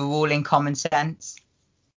 overruling common sense?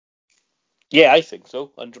 Yeah, I think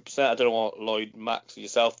so, 100%. I don't know what Lloyd, Max, or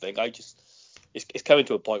yourself think. It's coming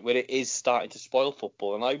to a point where it is starting to spoil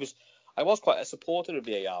football. And I was quite a supporter of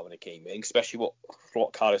VAR when it came in, especially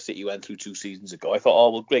what Cardiff City went through 2 seasons ago. I thought,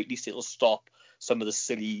 oh, well, great, at least it'll stop some of the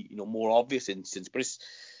silly, more obvious incidents. But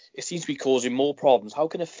it seems to be causing more problems. How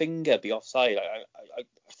can a finger be offside?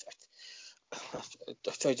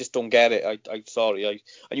 I just don't get it. I'm sorry.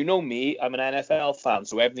 And you know me, I'm an NFL fan,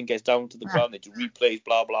 so everything gets down to the ground. They do replays,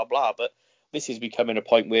 blah, blah, blah. But this is becoming a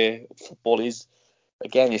point where football is,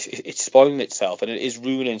 again, it's spoiling itself, and it is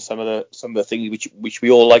ruining some of the things which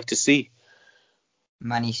we all like to see.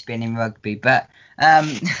 Money spinning rugby, but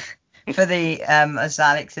for the as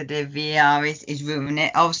Alex said, the VAR is ruining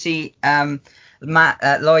it. Obviously,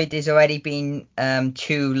 Lloyd has already been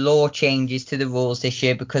 2 law changes to the rules this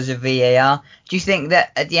year because of VAR. Do you think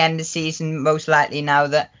that at the end of the season, most likely now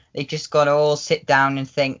that they just got to all sit down and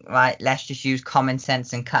think, right, let's just use common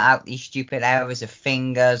sense and cut out these stupid errors of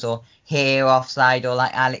fingers or hair offside, or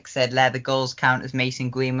like Alex said, let the goals count as Mason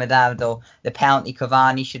Greenwood had, or the penalty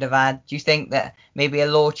Cavani should have had? Do you think that maybe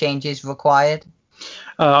a law change is required?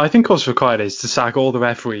 I think what's required is to sack all the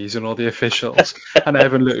referees and all the officials and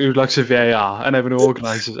everyone who looks at VAR and everyone who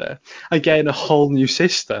organises it and get in a whole new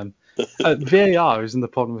system. VAR isn't the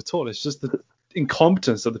problem at all. It's just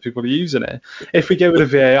incompetence of the people using it. If we get rid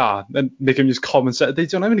of VAR and make them use common sense, they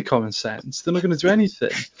don't have any common sense. They're not going to do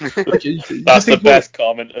anything. Like, That's the best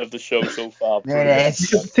comment of the show so far. It You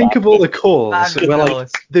can think of all the calls where like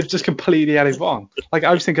Fabulous. they've just completely had it wrong. Like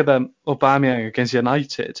I was thinking of the Aubameyang against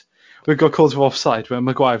United. We've got calls for offside where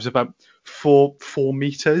Maguire was about 4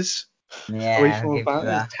 meters away from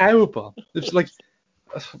Aubameyang. It's terrible.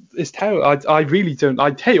 It's terrible. I really don't.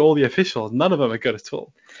 I hate all the officials. None of them are good at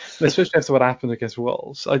all. And especially after what happened against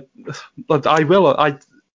Wolves.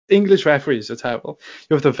 English referees are terrible.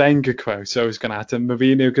 You have the Wenger quote, so it's going to happen.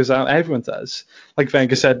 Mourinho goes out. Everyone does. Like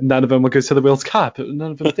Wenger said, none of them will go to the World Cup.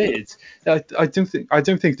 None of them did. I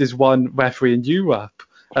don't think there's one referee in Europe,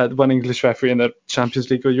 one English referee in the Champions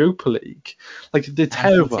League or Europa League. Like they're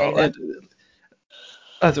terrible.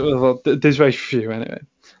 There's very few anyway.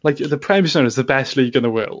 Like the Premier League is the best league in the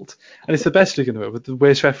world, and it's the best league in the world with the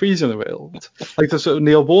worst referees in the world. Like that's what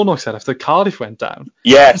Neil Warnock said after Cardiff went down.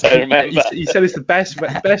 Yes, I remember. He said it's the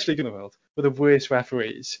best league in the world with the worst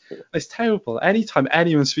referees. It's terrible. Anytime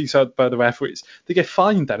anyone speaks out about the referees, they get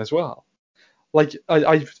fined then as well. Like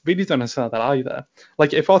I really don't understand that either.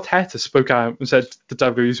 Like if Arteta spoke out and said the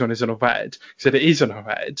WWE's one isn't a red, he said it isn't a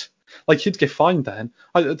red. Like he'd get fined then.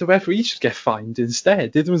 The referee should get fined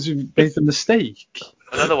instead. They're the ones who made the mistake.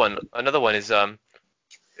 Another one is the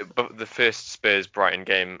first Spurs Brighton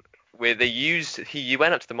game where he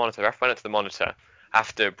went up to the monitor. Ref went up to the monitor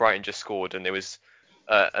after Brighton just scored and there was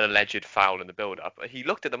an alleged foul in the build-up. He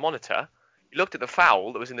looked at the monitor. He looked at the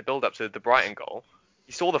foul that was in the build-up to the Brighton goal.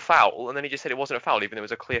 He saw the foul and then he just said it wasn't a foul, even though it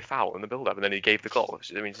was a clear foul in the build-up, and then he gave the goal.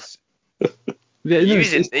 I mean, they're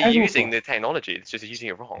using the technology. It's just using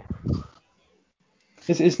it wrong.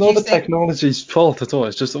 It's not the technology's fault at all.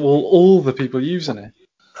 It's just all the people using it.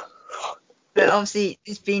 But obviously,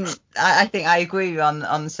 it's been. I think I agree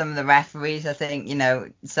on some of the referees. I think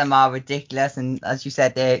some are ridiculous, and as you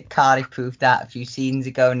said, Cardiff proved that a few seasons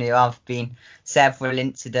ago, and there have been several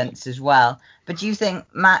incidents as well. But do you think,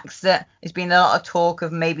 Max, that there's been a lot of talk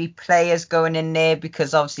of maybe players going in there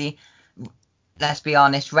because obviously, let's be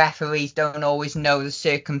honest, referees don't always know the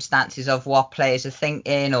circumstances of what players are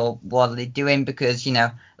thinking or what they're doing because,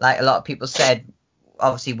 like a lot of people said,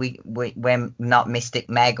 obviously we're not Mystic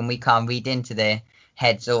Meg and we can't read into their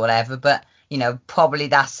heads or whatever. But, probably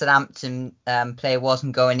that Southampton player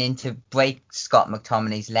wasn't going in to break Scott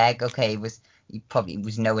McTominay's leg. Okay, he probably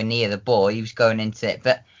was nowhere near the ball. He was going into it.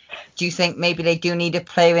 But do you think maybe they do need a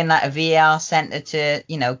player in like a VAR centre to,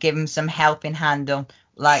 give him some helping hand on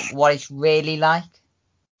like what it's really like?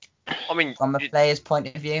 I mean, from a player's point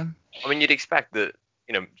of view. I mean, you'd expect that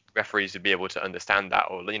referees would be able to understand that,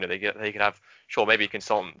 or they could have maybe a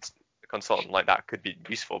consultant like that could be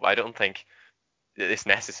useful, but I don't think that it's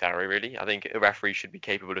necessary really. I think a referee should be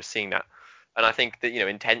capable of seeing that, and I think that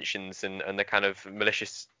intentions and the kind of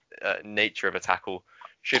malicious nature of a tackle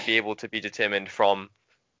should be able to be determined from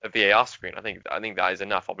a VAR screen. I think that is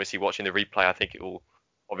enough. Obviously, watching the replay, I think it will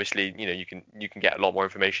obviously you can get a lot more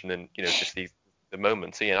information than just the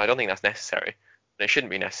moment. So I don't think that's necessary, and it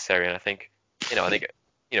shouldn't be necessary. And I think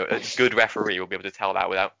a good referee will be able to tell that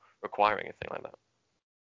without requiring a thing like that.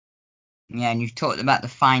 Yeah, and you've talked about the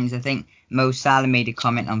fines. I think Mo Salah made a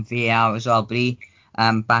comment on VAR as well, but he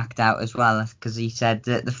backed out as well because he said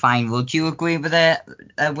that the fine. Well, do you agree with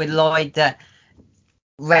Lloyd that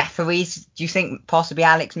referees? Do you think possibly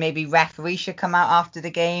Alex, maybe referees should come out after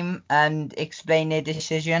the game and explain their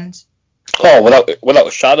decisions? Oh, without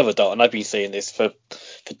a shadow of a doubt, and I've been saying this for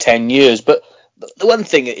 10 years. But the one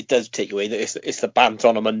thing it does take away that it's the banter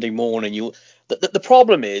on a Monday morning. The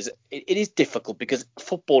problem is it is difficult because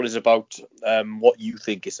football is about what you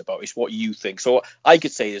think it's about. It's what you think. So I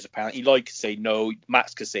could say there's a penalty, Lloyd could say no,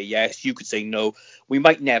 Max could say yes, you could say no. We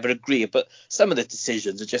might never agree, but some of the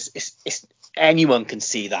decisions are just it's anyone can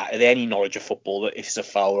see that with any knowledge of football that it's a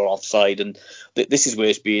foul or offside, and this is where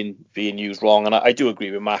it's being used wrong. And I do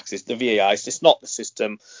agree with Max. It's the VAR. It's not the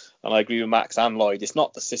system. And I agree with Max and Lloyd. It's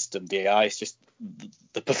not the system, VAR. It's just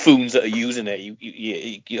the buffoons that are using it.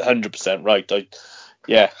 You're 100% right.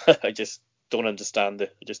 I just don't understand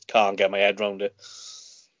it. I just can't get my head around it.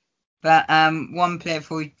 But one player,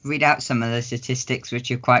 before we read out some of the statistics,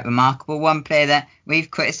 which are quite remarkable, one player that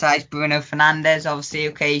we've criticised, Bruno Fernandes, obviously,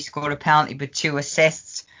 okay, he scored a penalty, but 2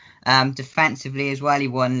 assists. Defensively as well, he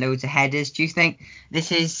won loads of headers. Do you think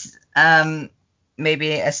this is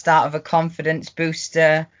maybe a start of a confidence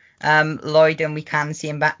booster, Lloyd, and we can see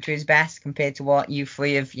him back to his best compared to what you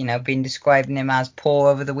three have, been describing him as poor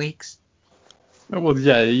over the weeks? Well,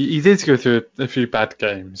 yeah, he did go through a few bad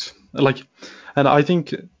games. And I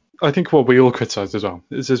think what we all criticise as well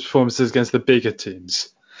is his performances against the bigger teams.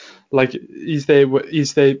 Like he's there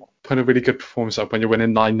put a really good performance up when you're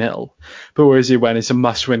winning 9-0. But where is he when it's a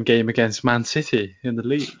must-win game against Man City in the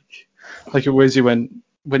league? Like, where is he when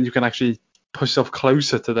you can actually push yourself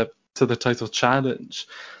closer to the title challenge?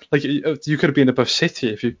 Like, you could have been above City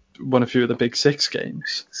if you won a few of the big six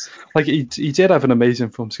games. Like, he did have an amazing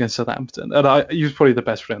performance against Southampton, and he was probably the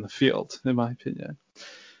best player on the field, in my opinion.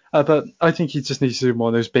 But I think he just needs to do more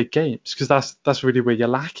of those big games, because that's really where you're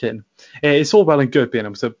lacking. It's all well and good being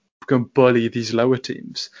able to go and bully these lower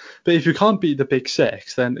teams, but if you can't beat the big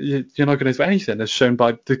six, then you're not going to do anything, as shown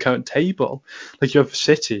by the current table. Like, you have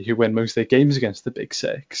City, who win most of their games against the big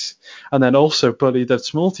six, and then also bully the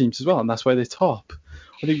small teams as well, and that's why they're top.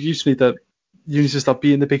 I think usually you need to start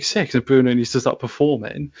beating the big six, and Bruno needs to start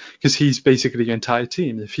performing, because he's basically your entire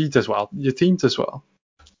team. If he does well, your team does well.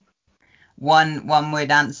 One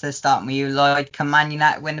word answer, starting with you, Lloyd. Can Man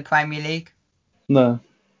United win the Premier League? No.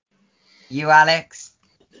 You, Alex?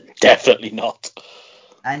 Definitely not.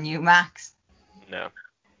 And you, Max?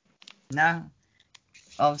 No.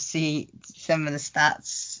 Obviously, some of the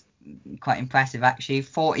stats quite impressive, actually.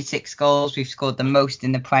 46 goals. We've scored the most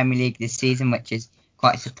in the Premier League this season, which is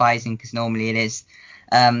quite surprising, because normally it is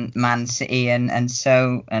Man City and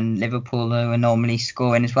Liverpool who are normally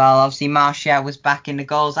scoring as well. Obviously, Martial was back in the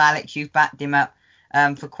goals. Alex, you've backed him up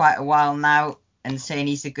for quite a while now and saying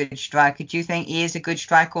he's a good striker. Do you think he is a good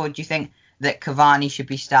striker, or do you think that Cavani should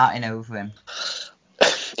be starting over him?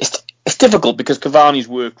 It's difficult, because Cavani's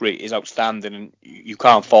work rate is outstanding, and you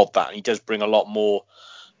can't fault that. And he does bring a lot more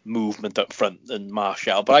movement up front than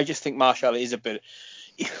Martial. But I just think Martial is a bit...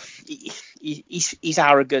 He's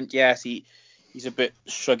arrogant, yes. He's a bit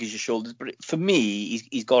shrugs his shoulders, but for me,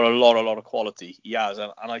 he's got a lot of quality. He has,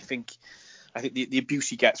 and I think the abuse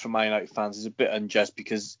he gets from Man United fans is a bit unjust,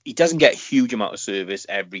 because he doesn't get a huge amount of service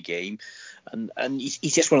every game, and he's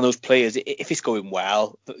just one of those players. If it's going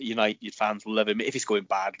well, United fans will love him. If it's going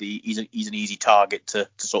badly, he's an easy target to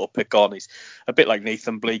sort of pick on. He's a bit like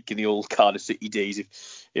Nathan Blake in the old Cardiff City days.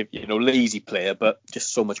 If lazy player, but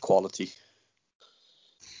just so much quality.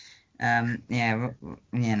 So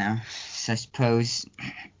I suppose,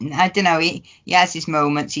 I don't know, he has his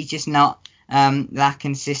moments. He's just not that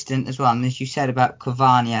consistent as well. And as you said about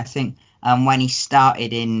Cavani, I think when he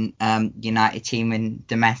started in United team in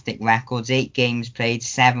domestic records, 8 games played,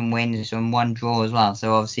 7 wins and 1 draw as well.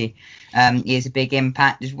 So obviously he has a big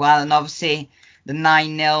impact as well. And obviously the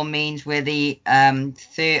 9-0 means we're the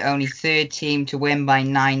only third team to win by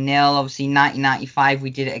 9-0. Obviously 1995 we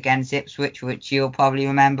did it against Ipswich, which you'll probably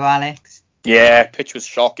remember, Alex. Yeah, pitch was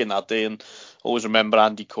shocking that day, and always remember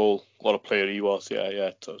Andy Cole. What a player he was. Yeah.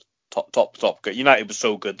 Top good. United was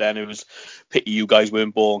so good then. It was pity you guys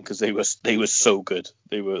weren't born, because they were so good.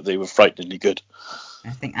 They were frighteningly good. I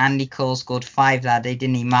think Andy Cole scored 5 that day,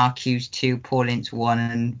 didn't he? Mark Hughes 2, Paul Ince 1,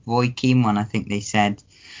 and Roy Keane 1, I think they said.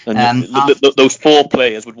 And those 4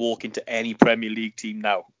 players would walk into any Premier League team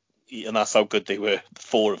now, and that's how good they were. The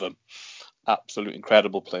 4 of them, absolute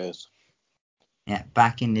incredible players. Yeah,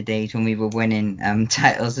 back in the days when we were winning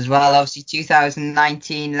titles as well. Obviously,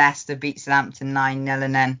 2019, Leicester beat Southampton 9-0,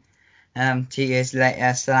 and then 2 years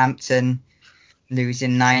later, Southampton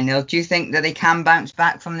losing 9-0. Do you think that they can bounce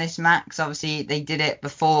back from this, Max? Obviously, they did it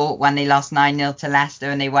before when they lost 9-0 to Leicester,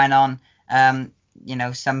 and they went on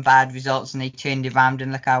some bad results, and they turned it around,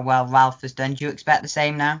 and look how well Ralph has done. Do you expect the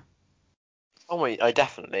same now? Oh, I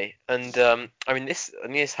definitely. And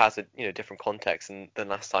this has a different context than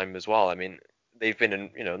last time as well. I mean, they've been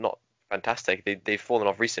not fantastic. They've fallen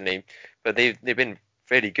off recently, but they've been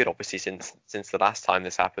fairly good, obviously, since the last time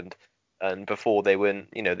this happened. And before they weren't,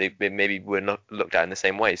 they maybe were not looked at in the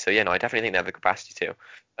same way. So I definitely think they have the capacity to.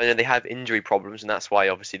 And then they have injury problems, and that's why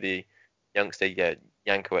obviously the youngster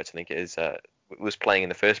Jankowicz, I think it is, was playing in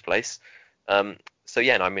the first place. I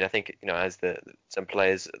think as some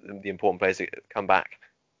players, the important players that come back,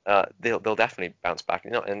 they'll definitely bounce back.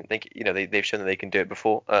 And I think they've shown that they can do it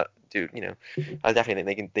before. I definitely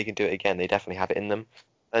think they can do it again. They definitely have it in them.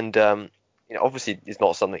 And obviously it's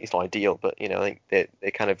not ideal, but I think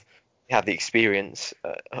they kind of have the experience.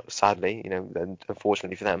 Sadly, and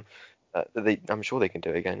unfortunately for them, I'm sure they can do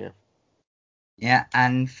it again. Yeah. Yeah,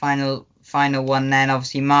 and final one then.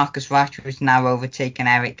 Obviously, Marcus Rashford has now overtaken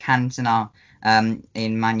Eric Cantona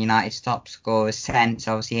in Man United's top scorers since.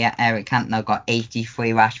 Obviously, Eric Cantona got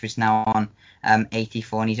 83. Rashford's now on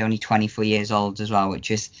 84, and he's only 24 years old as well, which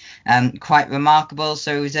is quite remarkable.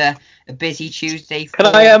 So it was a busy Tuesday. Can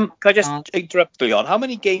I just interrupt, Leon? How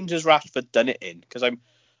many games has Rashford done it in? Because I'm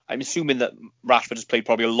assuming that Rashford has played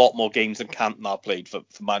probably a lot more games than Cantona played for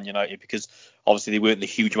Man United, because obviously they weren't in a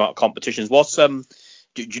huge amount of competitions.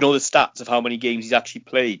 Do you know the stats of how many games he's actually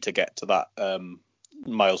played to get to that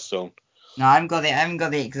milestone? No, I haven't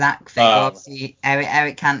got the exact figure. Obviously,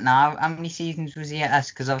 Eric Cantona. How many seasons was he at us?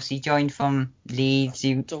 Because obviously he joined from Leeds.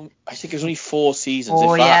 I think it was only 4 seasons.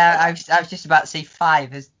 Oh yeah, I was just about to say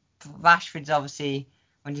 5. As Rashford's obviously,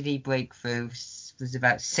 when did he break through? Was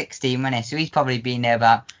about 16 minutes. So he's probably been there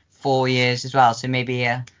about 4 years as well. So maybe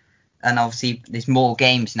and obviously there's more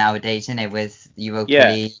games nowadays, isn't it, with Europa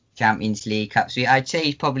League, Champions League, Cup. So I'd say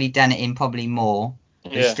he's probably done it in probably more.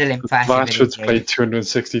 But it's still impressive. Rashford's played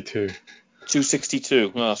 262.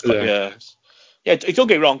 262. Oh, that's quite, yeah. Don't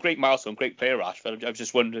get me wrong, great milestone, great player, Rashford. I was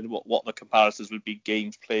just wondering what the comparisons would be,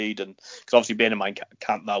 games played, and because obviously bearing in mind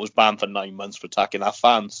Cantona was banned for 9 months for attacking that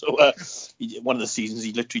fan. So one of the seasons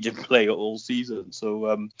he literally didn't play all season.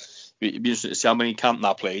 So it'd be interesting to see how many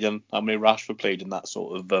Cantona played and how many Rashford played in that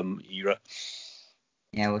sort of era.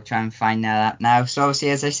 Yeah, we'll try and find that out now. So obviously,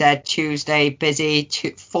 as I said, Tuesday busy,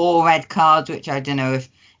 4 red cards, which I don't know if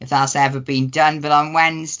that's ever been done. But on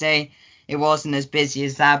Wednesday, it wasn't as busy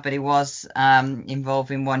as that, but it was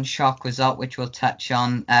involving one shock result, which we'll touch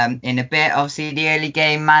on in a bit. Obviously, the early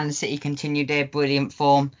game, Man City continued their brilliant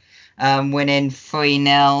form, winning 3-0.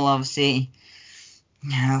 Obviously,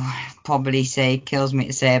 probably kills me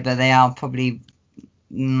to say it, but they are probably,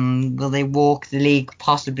 will they walk the league?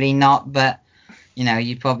 Possibly not, but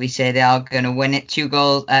you'd probably say they are going to win it. 2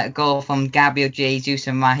 goals, a goal from Gabriel Jesus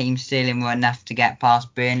and Raheem Sterling were enough to get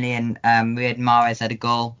past Burnley, and Riyad Mahrez had a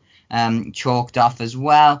goal chalked off as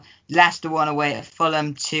well. Leicester won away at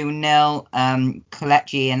Fulham 2-0.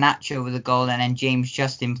 Kelechi Iheanacho with a goal, and then James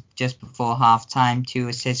Justin just before half-time, 2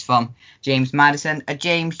 assists from James Maddison. Are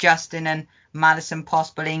James Justin and Maddison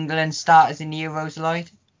possible England starters in the Euros, Lloyd?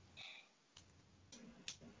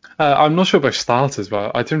 I'm not sure about starters,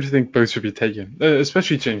 but I don't think both should be taken,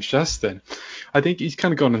 especially James Justin. I think he's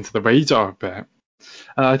kind of gone into the radar a bit.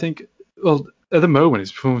 I think, well, at the moment,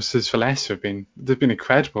 his performances for Leicester they've been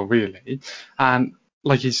incredible, really. And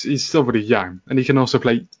he's still really young, and he can also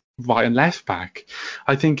play right and left back.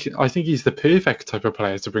 I think he's the perfect type of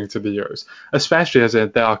player to bring to the Euros, especially as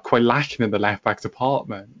they are quite lacking in the left back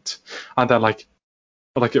department, and they're like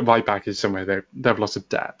at right back is somewhere they have lots of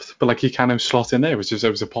depth, but he can slot in there, which is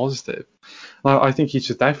always a positive. I think he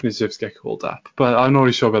should definitely deserve to get called up, but I'm not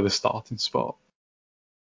really sure about the starting spot.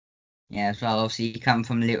 Yeah, as well. Obviously, he come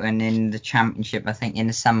from Luton in the Championship, I think, in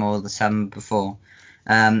the summer or the summer before,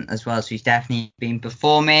 as well. So he's definitely been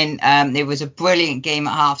performing. There was a brilliant game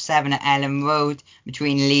at 7:30 at Ellen Road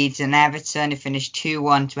between Leeds and Everton. It finished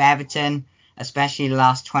 2-1 to Everton, especially the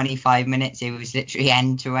last 25 minutes. It was literally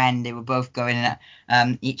end to end. They were both going at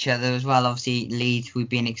each other as well. Obviously, Leeds, we've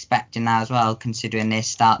been expecting that as well, considering their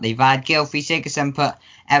start they've had. Gylfi Sigurdsson put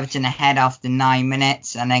Everton ahead after 9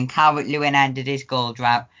 minutes, and then Calvert-Lewin ended his goal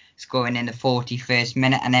drought, scoring in the 41st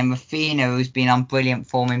minute, and then Raphinha, who's been on brilliant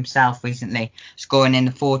form himself recently, scoring in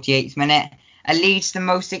the 48th minute. Are Leeds the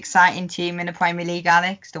most exciting team in the Premier League,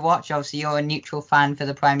 Alex, to watch? Obviously, you're a neutral fan for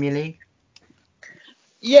the Premier League.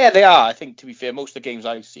 Yeah, they are. I think, to be fair, most of the games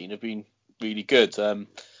I've seen have been really good.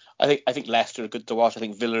 I think Leicester are good to watch. I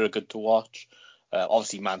think Villa are good to watch.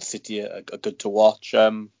 Obviously, Man City are good to watch.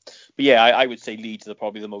 But yeah, I would say Leeds are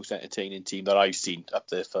probably the most entertaining team that I've seen up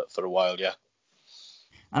there for a while, yeah.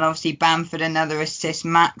 And obviously Bamford, another assist.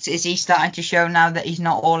 Max, is he starting to show now that he's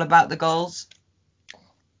not all about the goals?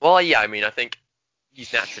 Well, yeah, I think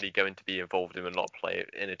he's naturally going to be involved in a lot of play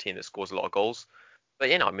in a team that scores a lot of goals. But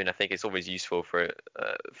I think it's always useful for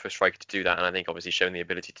a striker to do that, and I think obviously showing the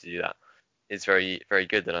ability to do that is very, very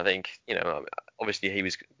good. And I think obviously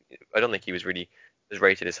I don't think he was really as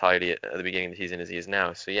rated as highly at the beginning of the season as he is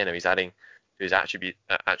now. So he's adding to his attribute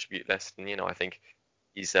list, and I think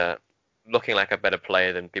he's looking like a better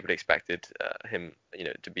player than people expected him,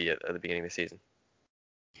 to be at the beginning of the season.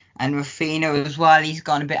 And Raphinha as well, he's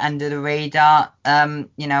gone a bit under the radar.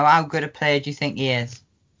 How good a player do you think he is?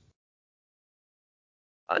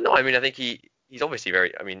 No, I think he's obviously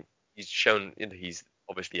he's shown he's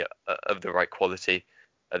obviously of the right quality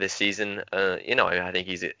this season. I think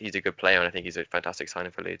he's a good player, and I think he's a fantastic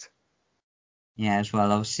signing for Leeds. Yeah, as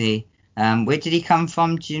well, obviously. Where did he come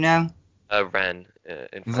from? Do you know? Rennes.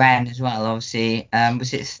 Rennes as well, obviously.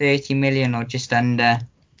 Was it 30 million or just under?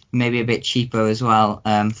 Maybe a bit cheaper as well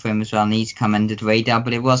for him as well. And he's come under the radar,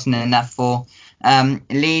 but it wasn't enough for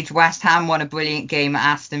Leeds. West Ham won a brilliant game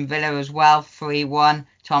at Aston Villa as well, 3-1.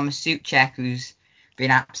 Thomas Souček, who's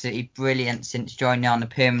been absolutely brilliant since joining on a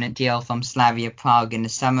permanent deal from Slavia Prague in the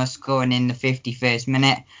summer, scoring in the 51st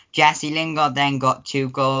minute. Jesse Lingard then got 2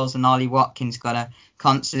 goals, and Ollie Watkins got a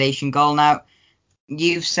consolation goal. Now,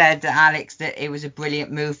 you've said, Alex, that it was a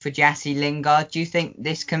brilliant move for Jesse Lingard. Do you think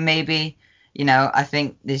this can maybe I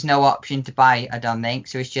think there's no option to buy, I don't think.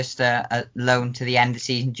 So it's just a loan to the end of the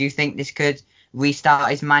season. Do you think this could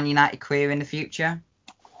restart his Man United career in the future?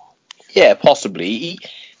 Yeah, possibly.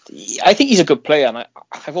 I think he's a good player, and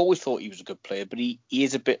I've always thought he was a good player, but he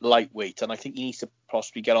is a bit lightweight, and I think he needs to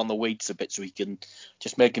possibly get on the weights a bit so he can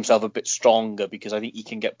just make himself a bit stronger, because I think he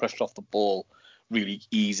can get pushed off the ball really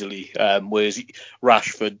easily, whereas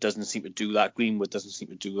Rashford doesn't seem to do that, Greenwood doesn't seem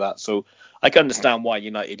to do that, so I can understand why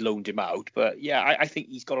United loaned him out, but yeah, I think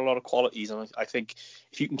he's got a lot of qualities, and I think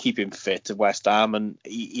if you can keep him fit at West Ham, and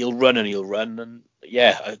he'll run, and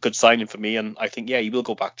yeah, a good signing for me, and I think, yeah, he will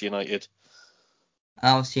go back to United.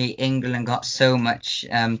 Obviously, England got so much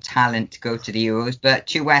talent to go to the Euros, but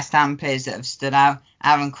two West Ham players that have stood out,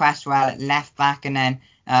 Aaron Cresswell at left back, and then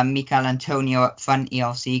Mikel Antonio up front. He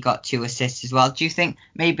obviously got 2 assists as well. Do you think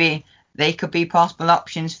maybe they could be possible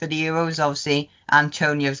options for the Euros? Obviously,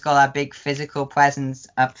 Antonio's got a big physical presence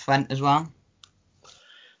up front as well.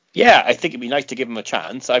 Yeah, I think it'd be nice to give him a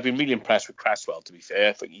chance. I've been really impressed with Cresswell, to be fair.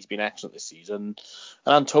 I think he's been excellent this season.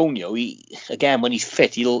 And Antonio, again, when he's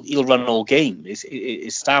fit, he'll run all game.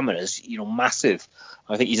 His stamina is massive.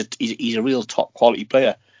 I think he's a real top quality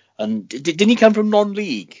player. And didn't he come from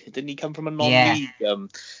non-league? Didn't he come from a non-league? Yeah.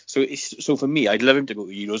 So for me, I'd love him to go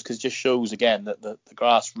to Euros, because it just shows again that the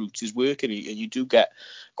grassroots is working, and you do get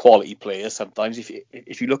quality players sometimes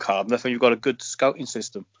if you look hard enough and you've got a good scouting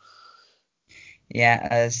system.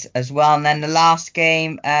 Yeah, as well. And then the last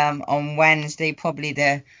game on Wednesday, probably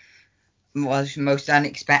was most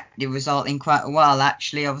unexpected result in quite a while,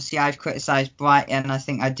 actually. Obviously, I've criticised Brighton. I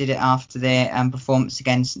think I did it after their performance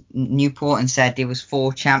against Newport and said there was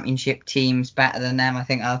 4 championship teams better than them. I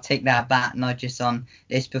think I'll take that back, not just on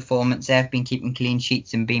this performance. They've been keeping clean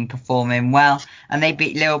sheets and been performing well. And they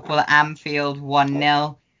beat Liverpool at Anfield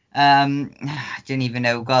 1-0. I didn't even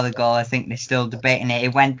know who got the goal. I think they're still debating it.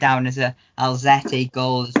 It went down as a Alzate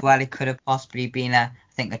goal as well. It could have possibly been a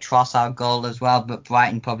Trossard goal as well, but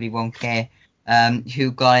Brighton probably won't care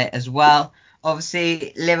who got it as well.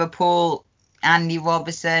 Obviously, Liverpool, Andy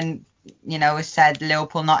Robertson, has said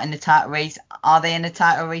Liverpool not in the title race. Are they in the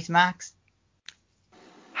title race, Max?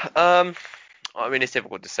 I mean, it's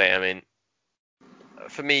difficult to say. I mean,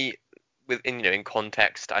 for me, in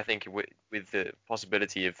context, I think with the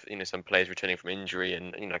possibility of some players returning from injury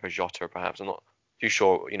and like a Jota perhaps, I'm not too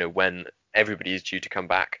sure when everybody is due to come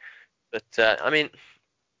back. But I mean,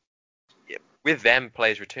 with them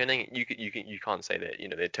players returning, you can't say that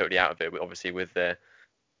they're totally out of it. Obviously with their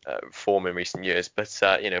form in recent years, but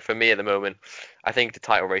for me at the moment, I think the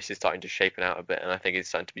title race is starting to shape out a bit, and I think it's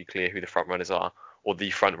starting to be clear who the front runners are, or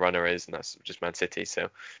the front runner is, and that's just Man City. So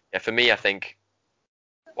yeah, for me, I think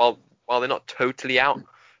while they're not totally out,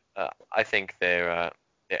 I think they're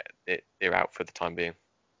out for the time being.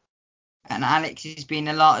 And Alex, there's been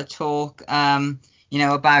a lot of talk,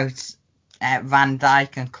 about Van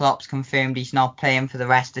Dijk, and Klopp's confirmed he's not playing for the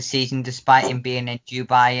rest of the season despite him being in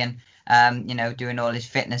Dubai and doing all his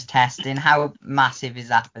fitness testing. How massive is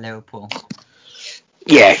that for Liverpool?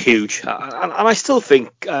 Yeah, huge. And I still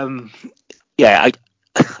think, I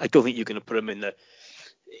don't think you're going to put him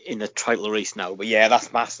in the title race now, but yeah,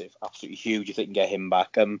 that's massive, absolutely huge if they can get him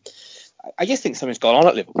back. I just think something's gone on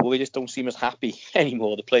at Liverpool. They just don't seem as happy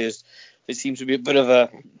anymore. The players, there seems to be a bit of a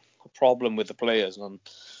problem with the players, and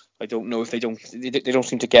I don't know if they don't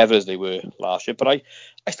seem together as they were last year. But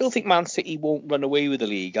I still think Man City won't run away with the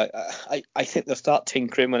league. I think they'll start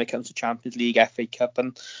tinkering when it comes to Champions League, FA Cup,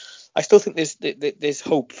 and I still think there's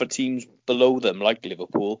hope for teams below them, like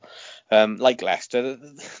Liverpool, like Leicester.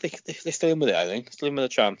 They're still in with it, I think. Still in with a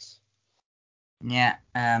chance. Yeah,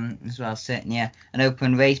 as well, certainly, yeah, an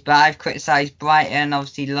open race. But I've criticised Brighton.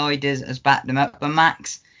 Obviously, Lloyd has backed them up. But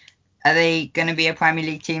Max, are they going to be a Premier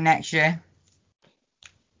League team next year?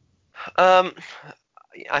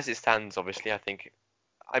 As it stands, obviously, I think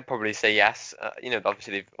I'd probably say yes.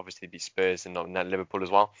 Obviously they'd be Spurs and not Liverpool as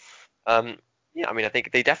well. Yeah, I mean, I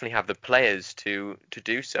think they definitely have the players to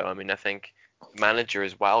do so. I mean, I think manager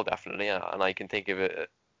as well, definitely, and I can think of it.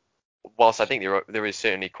 Whilst I think there is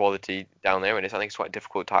certainly quality down there, and I think it's quite a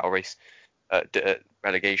difficult title race,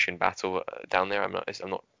 relegation battle down there. I'm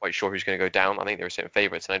not quite sure who's going to go down. I think there are certain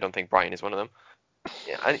favourites, and I don't think Brighton is one of them.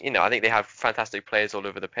 Yeah, and I think they have fantastic players all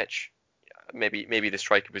over the pitch. Maybe the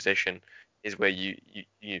striker position is where you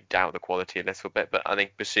doubt the quality a little bit, but I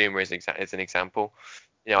think Basuma is an example.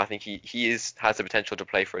 I think he has the potential to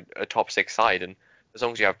play for a top 6 side, and as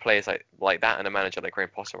long as you have players like that and a manager like Graham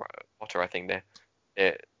Potter, I think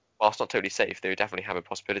they're whilst not totally safe, they definitely have a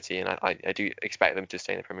possibility, and I do expect them to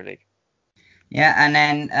stay in the Premier League. Yeah, and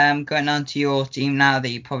then going on to your team now that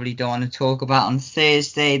you probably don't want to talk about, on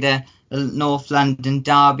Thursday, the the North London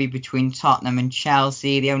derby between Tottenham and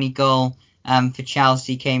Chelsea. The only goal for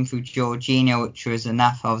Chelsea came through Jorginho, which was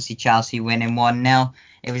enough. Obviously, Chelsea winning 1-0.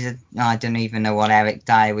 It was I don't even know what Eric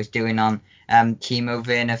Dyer was doing on Timo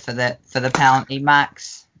Werner for the penalty.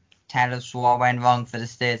 Max, tell us what went wrong for the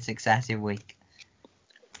third successive week.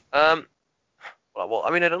 Well,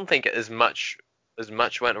 I mean, I don't think as much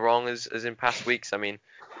went wrong as in past weeks. I mean,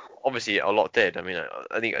 obviously a lot did. I mean,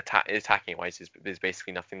 I think attacking wise there's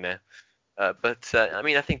basically nothing there. But I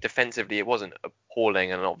mean, I think defensively it wasn't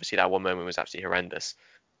appalling, and obviously that one moment was absolutely horrendous.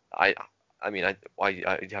 I have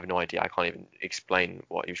no idea. I can't even explain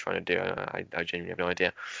what he was trying to do. I genuinely have no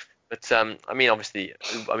idea. But I mean, obviously,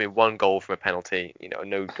 one goal from a penalty,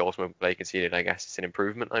 no goals from a play conceded. I guess it's an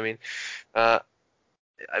improvement. I mean,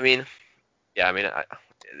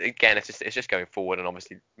 again, it's just going forward, and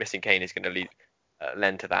obviously missing Kane is going to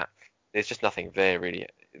lend to that. There's just nothing there really.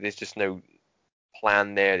 There's just no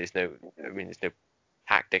plan there. There's no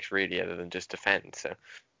tactics really other than just defend. So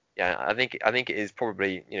yeah, I think it is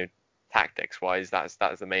probably tactics wise that's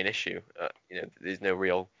the main issue. There's no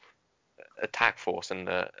real attack force, and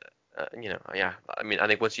yeah. I mean, I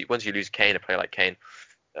think once you lose Kane, a player like Kane,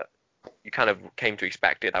 you kind of came to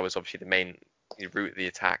expect it. That was obviously the main route of the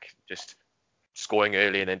attack, just scoring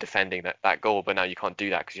early and then defending that goal. But now you can't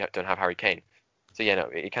do that because you don't have Harry Kane. So yeah, no,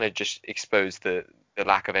 it kind of just exposed the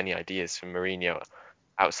lack of any ideas from Mourinho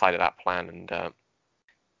outside of that plan, and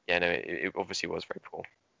it obviously was very poor.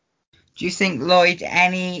 Do you think, Lloyd,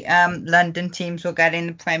 any London teams will get in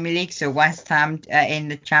the Premier League? So West Ham in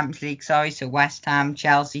the Champions League, sorry. So West Ham,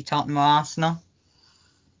 Chelsea, Tottenham, or Arsenal?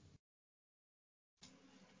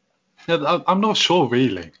 Yeah, I'm not sure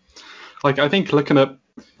really. Like, I think looking at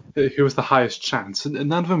who was the highest chance, and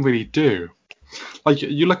none of them really do. Like,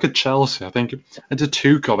 you look at Chelsea, I think into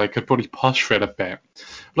Tuchel they could probably push for it a bit.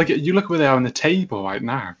 Like, you look where they are on the table right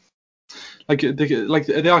now. Like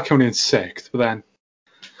they are coming in sixth, but then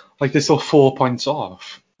they're still 4 points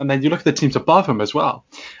off. And then you look at the teams above them as well,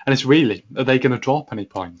 and it's really, are they going to drop any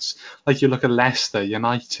points? Like, you look at Leicester,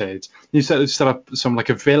 United, you set up some like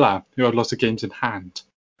a Villa who had lots of games in hand.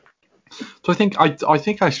 So I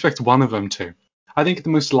think I expect one of them to. I think the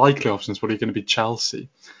most likely option is probably going to be Chelsea.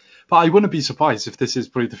 But I wouldn't be surprised if this is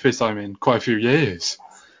probably the first time in quite a few years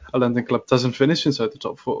a London club doesn't finish inside the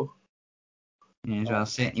top four. Yeah, as well,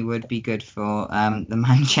 certainly would be good for the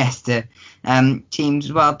Manchester teams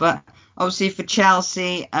as well. But obviously for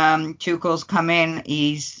Chelsea, Tuchel's come in.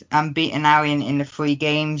 He's unbeaten now in the 3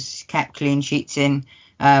 games, kept clean sheets in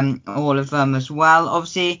all of them as well.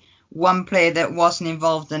 Obviously, one player that wasn't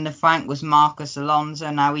involved in the Frank was Marcus Alonso.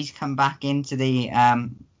 Now he's come back into the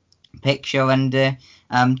picture under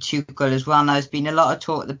Tuchel as well. Now there's been a lot of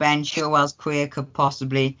talk that Ben Chilwell's career could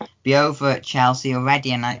possibly be over at Chelsea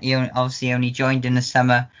already, and he obviously only joined in the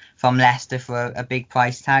summer from Leicester for a big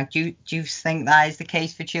price tag. Do you think that is the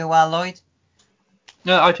case for Chilwell, Lloyd?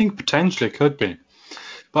 Yeah, I think potentially it could be,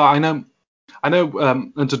 but I know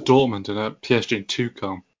under Dortmund and PSG and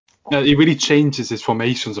Tuchel, he really changes his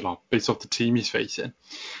formations a lot based off the team he's facing.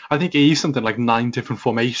 I think he used something like 9 different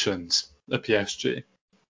formations at PSG.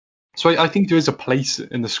 So I think there is a place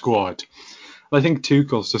in the squad. I think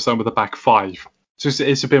Tuchel's just done with a back 5. So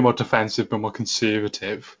it's a bit more defensive, a bit more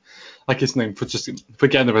conservative. Like, it's known for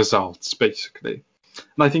getting the results, basically.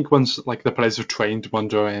 And I think once the players have trained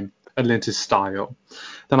under him and learned his style,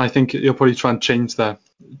 then I think he'll probably try and change the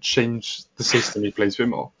system he plays a bit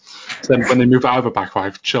more. So then when they move out of a back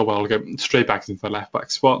 5, Chilwell will go straight back into the left back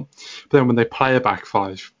spot. But then when they play a back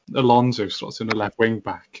 5, Alonso slots in the left wing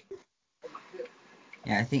back.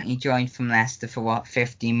 Yeah, I think he joined from Leicester for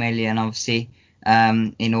 50 million, obviously,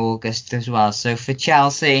 in August as well. So for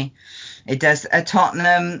Chelsea, it does.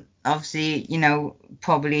 Tottenham, obviously,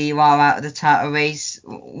 probably you are out of the title race.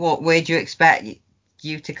 Where do you expect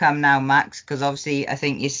you to come now, Max? Because obviously, I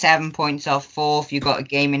think you're 7 points off 4th. You've got a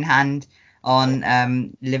game in hand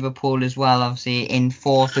on Liverpool as well, obviously in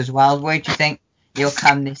 4th as well. Where do you think you'll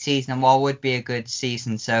come this season, and what would be a good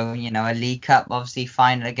season? So, a League Cup, obviously,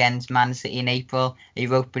 final against Man City in April, a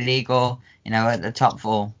Europa League, or, at the top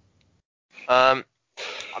 4? I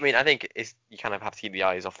mean, I think you kind of have to keep the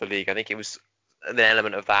eyes off the league. I think it was an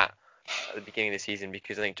element of that at the beginning of the season,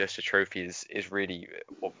 because I think just a trophy is really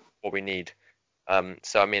what we need.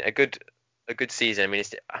 So, I mean, a good season.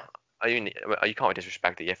 I mean, you can't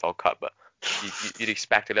disrespect the EFL Cup, but you'd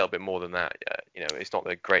expect a little bit more than that. It's not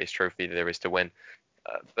the greatest trophy there is to win,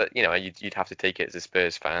 but you'd have to take it as a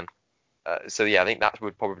Spurs fan. So yeah, I think that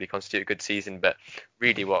would probably constitute a good season. But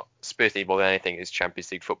really, what Spurs need more than anything is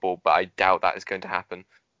Champions League football. But I doubt that is going to happen.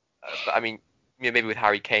 But I mean, maybe with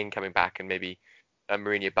Harry Kane coming back and maybe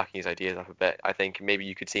Mourinho backing his ideas up a bit. I think maybe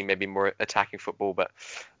you could see maybe more attacking football, but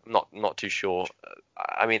I'm not too sure.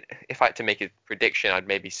 I mean, if I had to make a prediction, I'd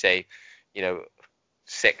maybe say,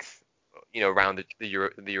 sixth, around the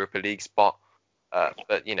Europa League spot.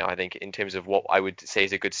 But I think in terms of what I would say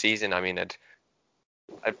is a good season, I mean,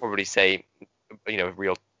 I'd probably say, a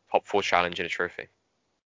real top 4 challenge in a trophy.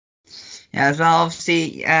 Yeah, as well,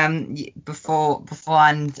 obviously,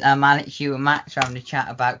 beforehand, Alex, you and Max were having a chat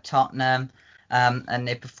about Tottenham and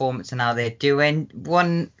their performance and how they're doing.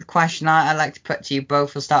 One question I'd like to put to you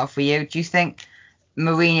both, will start off with you. Do you think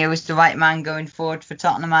Mourinho is the right man going forward for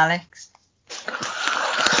Tottenham, Alex?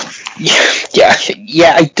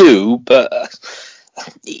 Yeah, I do, but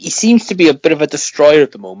he seems to be a bit of a destroyer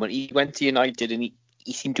at the moment. He went to United and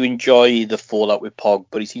he seemed to enjoy the fallout with Pogba,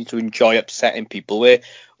 but he seems to enjoy upsetting people. Where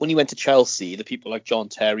when he went to Chelsea, the people like John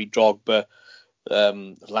Terry, Drogba,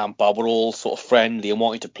 Lampard were all sort of friendly and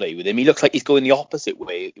wanting to play with him. He looks like he's going the opposite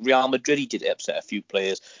way. Real Madrid, he did upset a few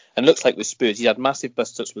players, and looks like with Spurs, he's had massive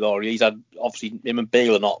bust-ups with Aurier. He's had, obviously, him and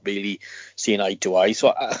Bale are not really seeing eye to eye.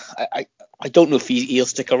 So I don't know if he'll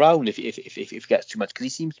stick around if he gets too much, because he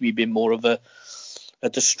seems to be a bit more of a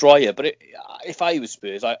destroyer. But if I was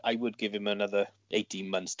Spurs, I would give him another 18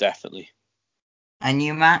 months, definitely. And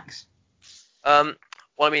you, Max? Well,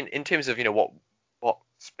 I mean, in terms of, what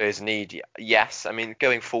Spurs need, yes. I mean,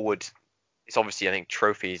 going forward, it's obviously, I think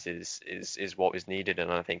trophies is what is needed,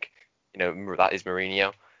 and I think, that is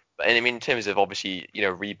Mourinho. But I mean, in terms of obviously,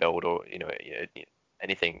 rebuild or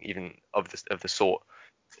anything even of the sort,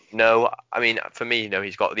 no. I mean, for me,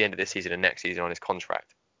 he's got the end of this season and next season on his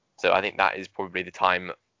contract, so I think that is probably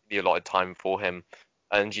the allotted time for him,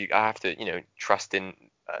 and I have to trust in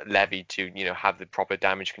Levy to have the proper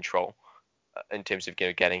damage control in terms of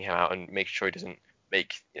getting him out and making sure he doesn't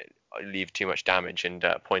leave too much damage and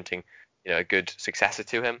appointing a good successor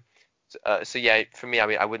to him. So yeah, for me, I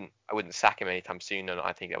mean, I wouldn't sack him anytime soon, and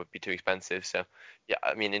I think that would be too expensive. So yeah,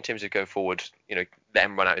 I mean, in terms of going forward, let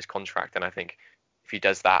him run out his contract, and I think if he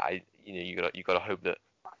does that, you got to hope that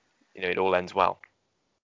it all ends well.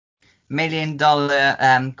 $1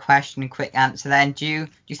 million question, quick answer then. Do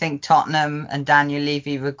you think Tottenham and Daniel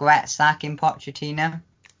Levy regret sacking Pochettino?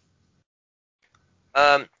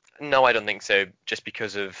 No, I don't think so. Just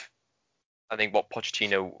because of, I think what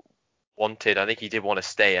Pochettino wanted, I think he did want to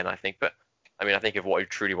stay, and I think if what he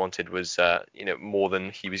truly wanted was, more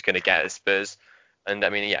than he was going to get at Spurs, and I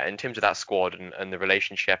mean, yeah, in terms of that squad and the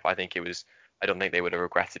relationship, I don't think they would have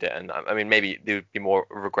regretted it, and I mean, maybe there would be more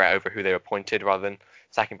regret over who they appointed rather than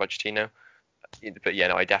sacking Pochettino. But yeah,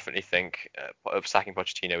 no, I definitely think sacking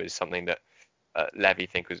Pochettino is something that Levy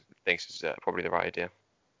thinks is probably the right idea.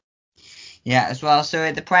 Yeah, as well. So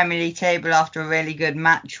at the Premier League table, after a really good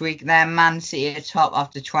match week, then Man City at top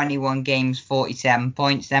after 21 games, 47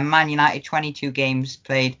 points. Then Man United, 22 games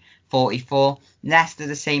played, 44. Leicester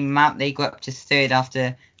the same amount. They go up to third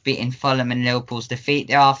after beating Fulham and Liverpool's defeat.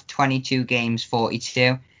 They're off 22 games,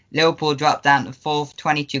 42. Liverpool dropped down to fourth,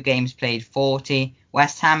 22 games played, 40.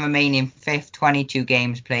 West Ham remain in fifth, 22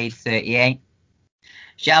 games played, 38.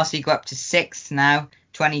 Chelsea go up to sixth now,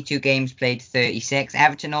 22 games played, 36.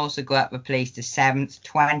 Everton also go up a place to 7th,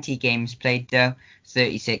 20 games played though,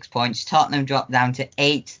 36 points. Tottenham dropped down to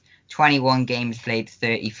 8th, 21 games played,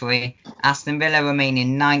 33. Aston Villa remain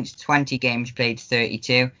in 9th, 20 games played,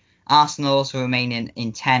 32. Arsenal also remain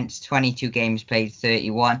in 10th, 22 games played,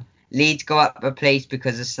 31. Leeds go up a place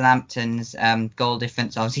because of Southampton's goal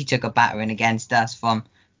difference obviously took a battering against us from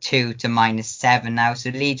 2 to -7 now. So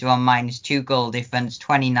Leeds are on -2 goal difference,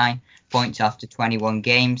 29 points after 21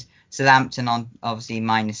 games. Southampton on obviously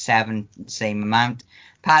 -7, same amount.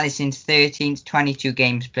 Palace in 13th, 22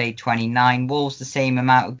 games played, 29. Wolves the same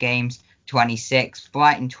amount of games, 26.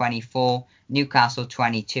 Brighton 24. Newcastle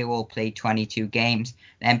 22, all played 22 games.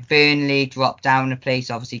 Then Burnley dropped down a place,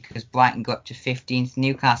 obviously, because Brighton got up to 15th.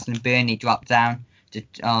 Newcastle and Burnley dropped down.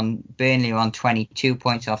 Burnley are on 22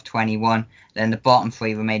 points off 21. Then the bottom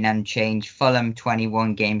three remain unchanged. Fulham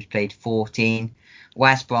 21 games played, 14.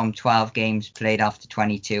 West Brom 12 games played after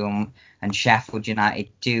 22, and Sheffield United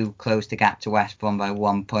do close the gap to West Brom by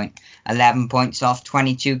 1 point, 11 points off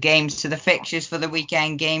 22 games. So the fixtures for the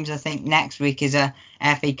weekend games, I think next week is a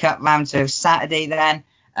FA Cup round. So Saturday then,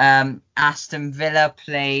 Aston Villa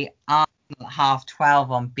play Arsenal at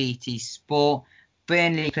 12:30 on BT Sport.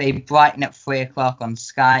 Burnley play Brighton at 3 o'clock on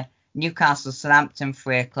Sky. Newcastle Southampton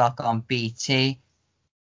 3 o'clock on BT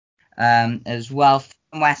as well.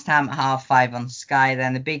 West Ham at 5:30 on Sky.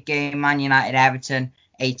 Then the big game, Man United Everton,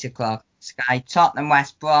 8 o'clock Sky. Tottenham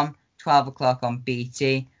West Brom, 12 o'clock on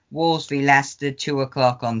BT. Wolves v Leicester, 2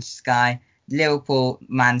 o'clock on Sky. Liverpool,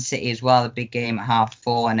 Man City as well, a big game at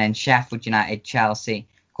 4:30, and then Sheffield United, Chelsea,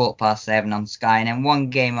 7:15 on Sky, and then one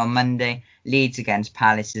game on Monday, Leeds against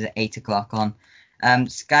Palace is at 8 o'clock on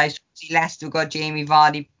Sky. Leicester got Jamie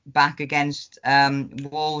Vardy back against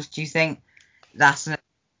Wolves. Do you think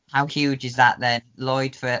how huge is that then,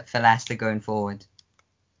 Lloyd, for Leicester going forward?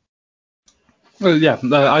 Well, yeah,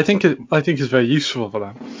 I think it's very useful for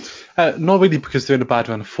them. Not really because they're in a bad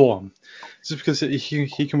run of form, just because he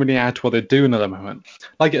can really add to what they're doing at the moment.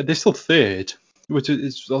 Like, they're still third, which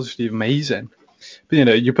is obviously amazing. But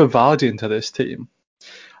you put Vardy into this team,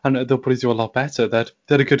 and they'll probably do a lot better. They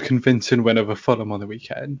had a good convincing win over Fulham on the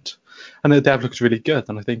weekend, and their dev looks really good.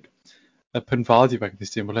 And I think putting Vardy back in this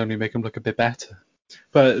team will only make them look a bit better.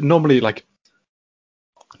 But normally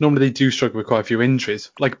they do struggle with quite a few injuries.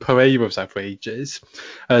 Like Pereira was out for ages.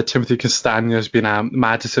 Timothy Castagne has been out.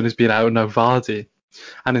 Maddison has been out. And now Vardy.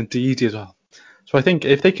 And Ndidi as well. So I think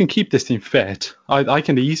if they can keep this team fit, I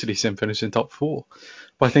can easily see them finishing top 4.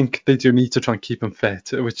 But I think they do need to try and keep them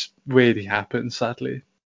fit, which rarely happens, sadly.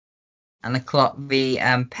 And the Klopp v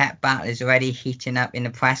Pep battle is already heating up in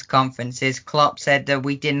the press conferences. Klopp said that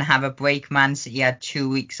we didn't have a break. Man City had 2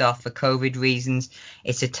 weeks off for COVID reasons.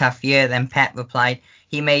 It's a tough year. Then Pep replied,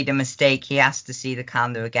 he made a mistake. He has to see the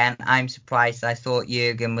calendar again. I'm surprised. I thought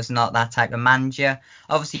Jurgen was not that type of manager.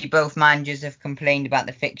 Obviously, both managers have complained about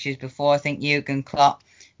the fixtures before. I think Jurgen Klopp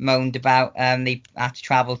moaned about they had to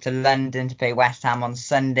travel to London to play West Ham on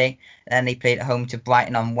Sunday. Then they played at home to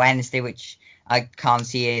Brighton on Wednesday, which I can't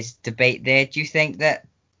see his debate there. Do you think that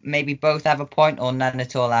maybe both have a point or none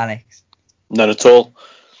at all, Alex? None at all.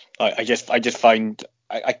 I just find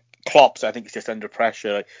Klopp's, I think he's just under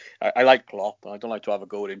pressure. I like Klopp. I don't like to have a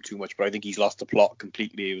go at him too much, but I think he's lost the plot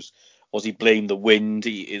completely. He blamed the wind,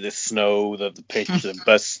 the snow, the pitch, the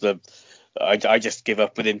bus. I just give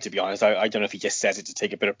up with him, to be honest. I don't know if he just says it to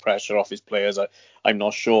take a bit of pressure off his players. I'm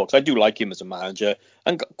not sure, because I do like him as a manager,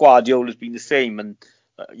 and Guardiola's been the same. And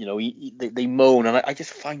they moan, and I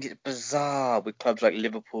just find it bizarre with clubs like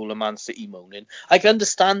Liverpool and Man City moaning. I can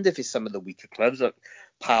understand if it's some of the weaker clubs like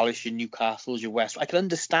Palace, your Newcastle's, your West. I can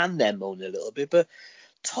understand them moaning a little bit, but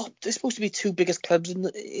they're supposed to be 2 biggest clubs in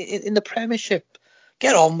the Premiership.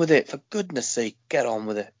 Get on with it, for goodness sake. Get on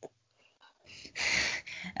with it.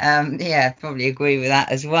 Yeah, probably agree with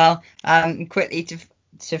that as well. Quickly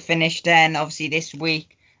to finish then, obviously this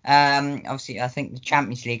week. Obviously, I think the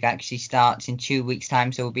Champions League actually starts in 2 weeks'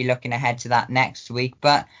 time, so we'll be looking ahead to that next week.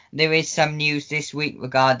 But there is some news this week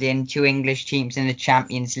regarding 2 English teams in the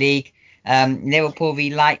Champions League. Liverpool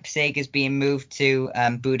v Leipzig is being moved to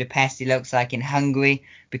Budapest, it looks like, in Hungary,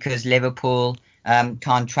 because Liverpool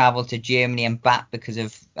can't travel to Germany and back because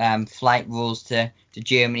of flight rules to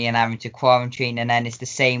Germany and having to quarantine. And then it's the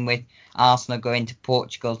same with Arsenal going to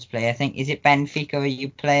Portugal to play. I think, is it Benfica? Are you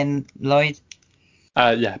playing, Lloyd?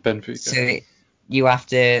 Yeah, Benfica. So you have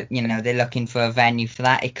to, they're looking for a venue for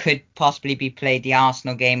that. It could possibly be played, the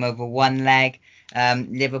Arsenal game, over one leg.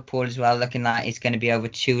 Liverpool as well, looking like it's going to be over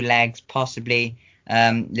 2 legs. Possibly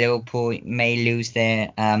Liverpool may lose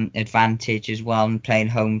their advantage as well and playing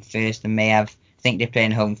home first, and I think they're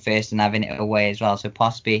playing home first and having it away as well. So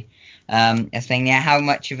possibly a thing. Yeah, how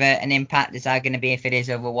much of an impact is that going to be if it is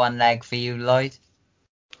over one leg for you, Lloyd?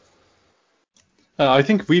 I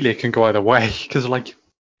think really it can go either way, because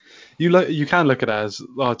you can look at it as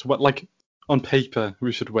on paper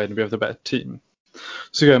we should win, we have the better team.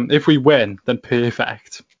 So if we win, then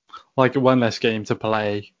perfect. Like one less game to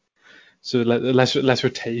play, so less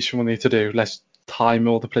rotation we'll need to do, less time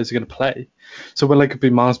all the players are going to play. So we're could be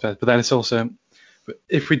miles better. But then it's also,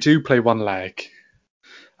 if we do play one leg,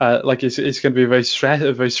 it's going to be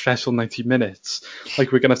a very stressful 90 minutes. We're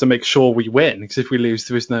going to have to make sure we win, because if we lose,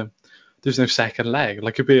 there's no second leg.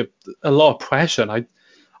 It'd be a lot of pressure. And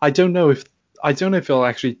I don't know if it'll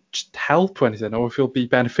actually help or anything, or if it'll be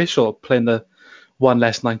beneficial playing the one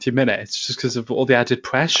less 90 minutes, just because of all the added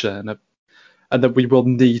pressure and that we will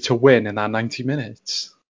need to win in that 90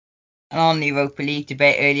 minutes. And on the Europa League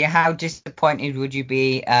debate earlier, how disappointed would you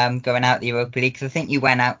be going out the Europa League? Because I think you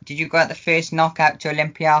went out. Did you go out the first knockout to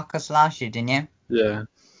Olympiacos last year, didn't you? Yeah.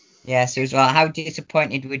 Yeah, so as well, how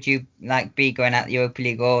disappointed would you be going out the Europa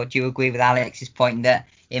League, or do you agree with Alex's point that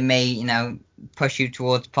it may, push you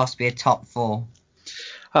towards possibly a top 4?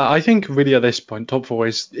 I think really at this point, top 4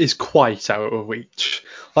 is quite out of reach.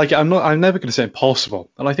 I'm never going to say impossible,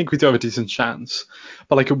 and I think we do have a decent chance.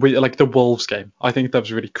 But the Wolves game, I think that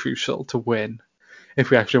was really crucial to win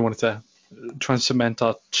if we actually wanted to try and cement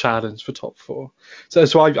our challenge for top 4.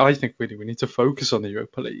 So I think really we need to focus on the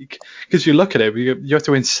Europa League, because you look at it, you have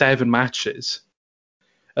to win 7 matches,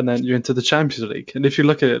 and then you're into the Champions League. And if you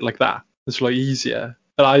look at it like that, it's a lot easier.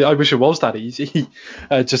 And I wish it was that easy,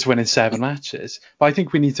 just winning 7 matches. But I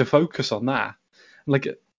think we need to focus on that. Like,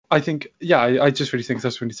 I think, I just really think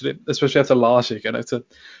that's what we need to do, especially after last year going out to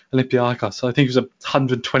Olympiacos. I think it was a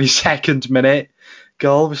 122nd minute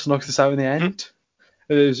goal which knocked us out in the end.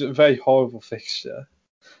 It was a very horrible fixture.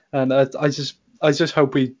 And I just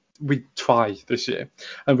hope we try this year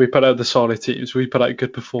and we put out the solid teams, we put out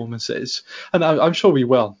good performances, and I'm sure we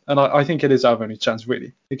will. And I think it is our only chance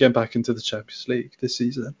really to get back into the Champions League this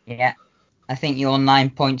season. Yeah, I think you're 9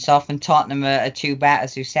 points off and Tottenham are 2 better,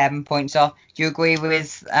 so 7 points off. Do you agree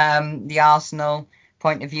with the Arsenal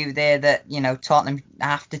point of view there that, you know, Tottenham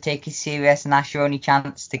have to take it serious and that's your only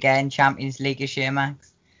chance to get in Champions League this year,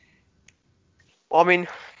 Max? Well, I mean,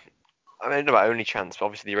 I don't know about only chance, but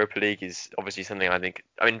obviously the Europa League is obviously something I think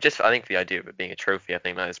the idea of it being a trophy, I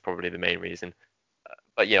think that is probably the main reason.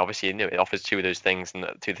 But yeah, obviously, you know, it offers 2 of those things, and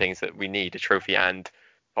 2 things that we need, a trophy and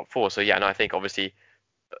top 4. So yeah, no, I think obviously,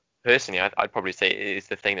 personally, I'd probably say it is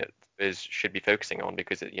the thing that Spurs should be focusing on,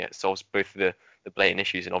 because it solves both the blatant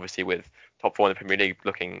issues, and obviously with top 4 in the Premier League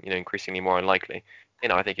looking, you know, increasingly more unlikely, you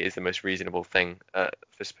know, I think it is the most reasonable thing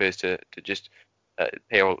for Spurs to just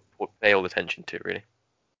pay all attention to, really.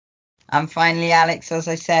 And finally, Alex, as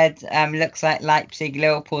I said, looks like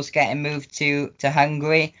Liverpool's getting moved to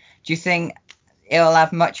Hungary. Do you think it'll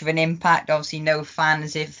have much of an impact? Obviously, no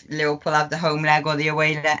fans if Liverpool have the home leg or the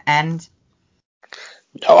away end.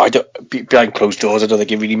 No, I don't. Behind closed doors, I don't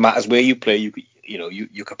think it really matters where you play.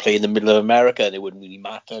 You could play in the middle of America, and it wouldn't really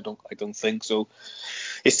matter. I don't think so.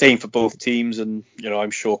 It's same for both teams, and you know,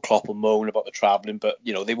 I'm sure Klopp will moan about the travelling, but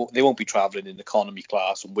you know, they won't be travelling in economy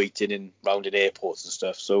class and waiting round in airports and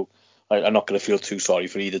stuff. So I'm not going to feel too sorry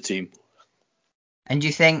for either team. And do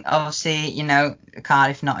you think, obviously, you know,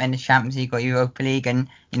 Cardiff not in the Champions League or Europa League, and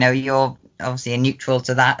you know, you're obviously a neutral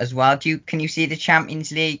to that as well. Can you see the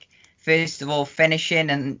Champions League first of all finishing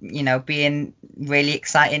and, you know, being really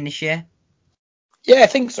exciting this year? Yeah, I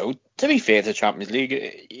think so. To be fair to the Champions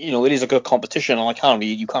League, you know, it is a good competition, and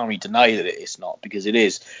you can't really deny that it's not, because it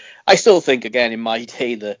is. I still think, again, in my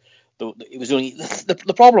day, it was only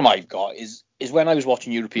the problem I've got is when I was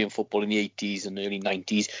watching European football in the 80s and early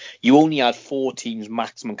 90s, you only had 4 teams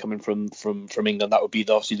maximum coming from England. That would be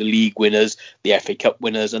obviously the league winners, the FA Cup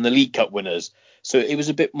winners, and the League Cup winners. So it was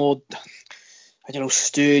a bit more, I don't know,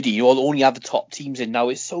 sturdy. You only have the top teams in. Now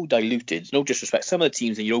it's so diluted. No disrespect, some of the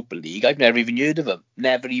teams in Europa League, I've never even heard of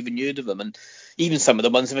them. And even some of the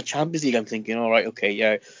ones in the Champions League, I'm thinking, all right, okay,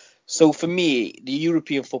 yeah. So for me, the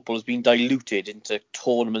European football has been diluted into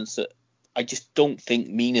tournaments that I just don't think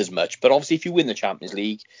mean as much. But obviously, if you win the Champions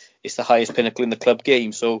League, it's the highest pinnacle in the club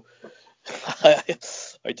game. So I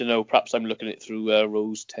don't know. Perhaps I'm looking at it through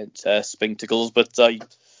rose-tint spectacles, but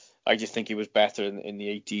I just think it was better in the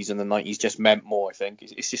 80s, and the 90s just meant more. I think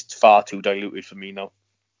it's just far too diluted for me now.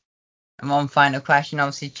 And one final question,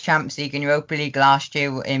 obviously, Champions League and Europa League last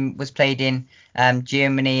year was played in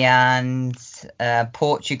Germany and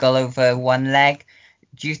Portugal over one leg.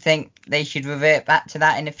 Do you think they should revert back to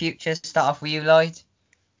that in the future? Start off with you, Lloyd.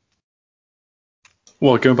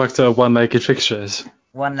 Well, going back to one-legged fixtures.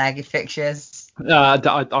 One-legged fixtures. I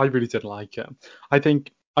really didn't like it. I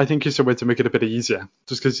think it's a way to make it a bit easier,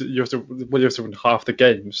 just because you have to win half the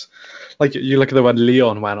games. Like, you look at the one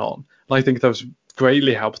Leon went on, and I think that was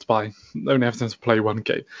greatly helped by only having to play one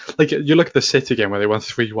game. Like, you look at the City game where they won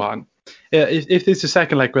 3-1. Yeah, if there's a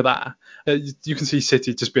second leg with that, you can see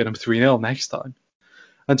City just beating them 3-0 next time,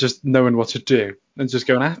 and just knowing what to do and just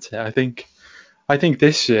going at it. I think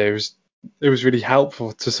this year it was really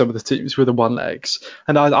helpful to some of the teams with the one legs,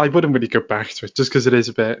 and I wouldn't really go back to it just because it is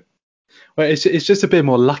a bit. Well, it's just a bit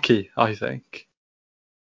more lucky, I think.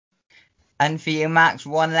 And for you, Max,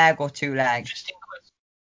 one leg or two legs?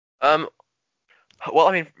 Well,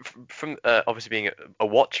 I mean, from obviously being a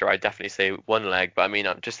watcher, I'd definitely say one leg. But I mean,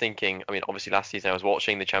 I'm just thinking. I mean, obviously last season I was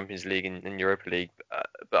watching the Champions League and Europa League.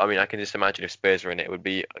 But I mean, I can just imagine if Spurs were in it, it would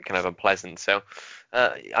be kind of unpleasant. So,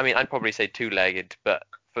 I mean, I'd probably say two-legged. But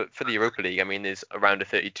for the Europa League, I mean, there's a round of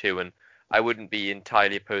 32, and I wouldn't be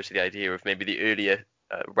entirely opposed to the idea of maybe the earlier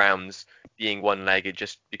rounds being one-legged,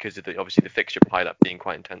 just because of obviously the fixture pile-up being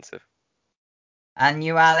quite intensive. And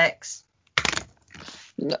you, Alex?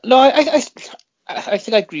 No, I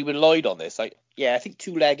think I agree with Lloyd on this. I think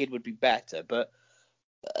two-legged would be better, but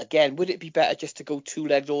again, would it be better just to go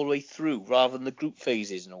two-legged all the way through rather than the group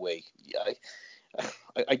phases in a way?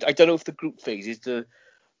 I don't know if the group phases, do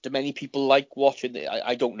many people like watching it?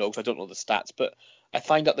 I don't know, because I don't know the stats, but I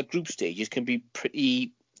find that the group stages can be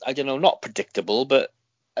pretty, I don't know, not predictable, but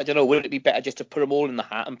I don't know, would it be better just to put them all in the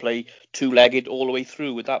hat and play two-legged all the way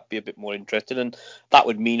through? Would that be a bit more interesting? And that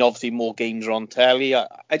would mean obviously more games are on telly. I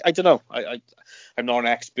don't know. I'm not an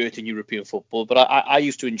expert in European football, but I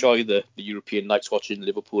used to enjoy the European nights watching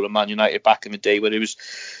Liverpool and Man United back in the day, where it was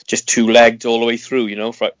just two legged all the way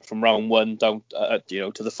through, from round one down,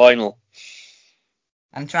 to the final.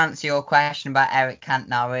 And to answer your question about Eric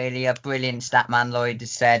Cantona earlier, brilliant statman Lloyd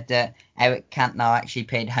has said that Eric Cantona actually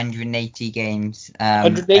played 180 games.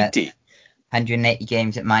 180? 180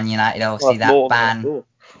 games at Man United. Obviously, that ban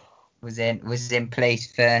was in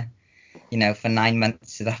place for 9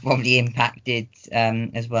 months, so that probably impacted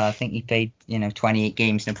as well. I think he played 28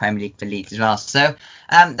 games in the Premier League for Leeds as well. So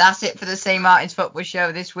that's it for the St. Martin's Football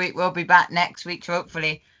Show this week. We'll be back next week to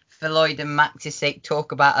hopefully, for Lloyd and Max's sake,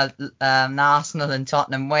 talk about an Arsenal and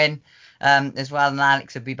Tottenham win as well, and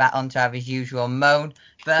Alex will be back on to have his usual moan.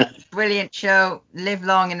 But brilliant show, live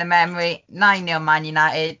long in the memory. 9-0 Man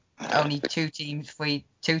United. Only two teams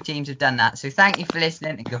have done that. So thank you for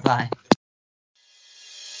listening and goodbye.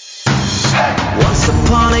 Once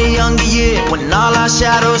upon a younger year, when all our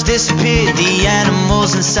shadows disappeared, the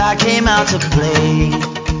animals inside came out to play.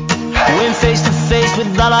 Went face to face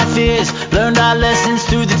with all our fears, learned our lessons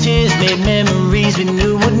through the tears, made memories we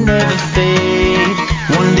knew would never fade.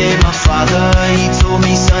 One day my father, he told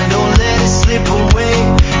me, son, don't let it slip away.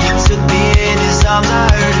 He took me in his arms, I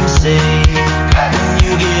heard him say, when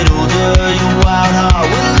you get older, your wild heart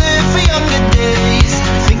will live for younger days.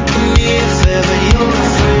 Think of me if ever you're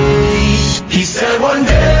afraid. He said one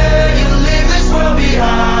day you'll leave this world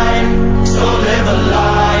behind, so live a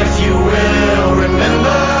life you will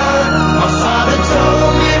remember. My father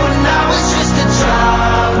told me when I was just a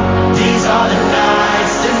child, these are the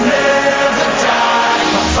nights that never die.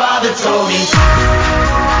 My father told me.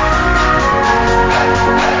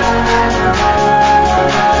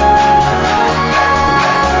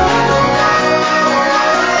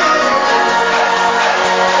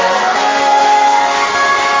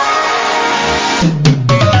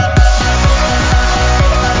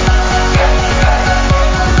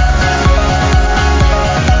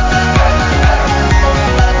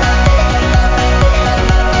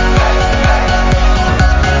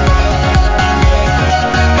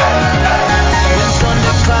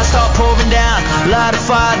 Light a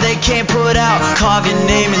fire they can't put out, carve your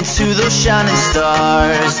name into those shining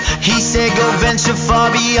stars. He said go venture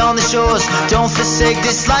far beyond the shores, don't forsake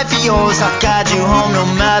this life of yours. I'll guide you home no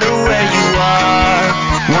matter where you are.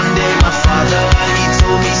 One day my father, he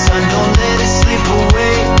told me, son, don't let it slip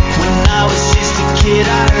away. When I was just a kid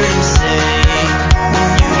I heard him say,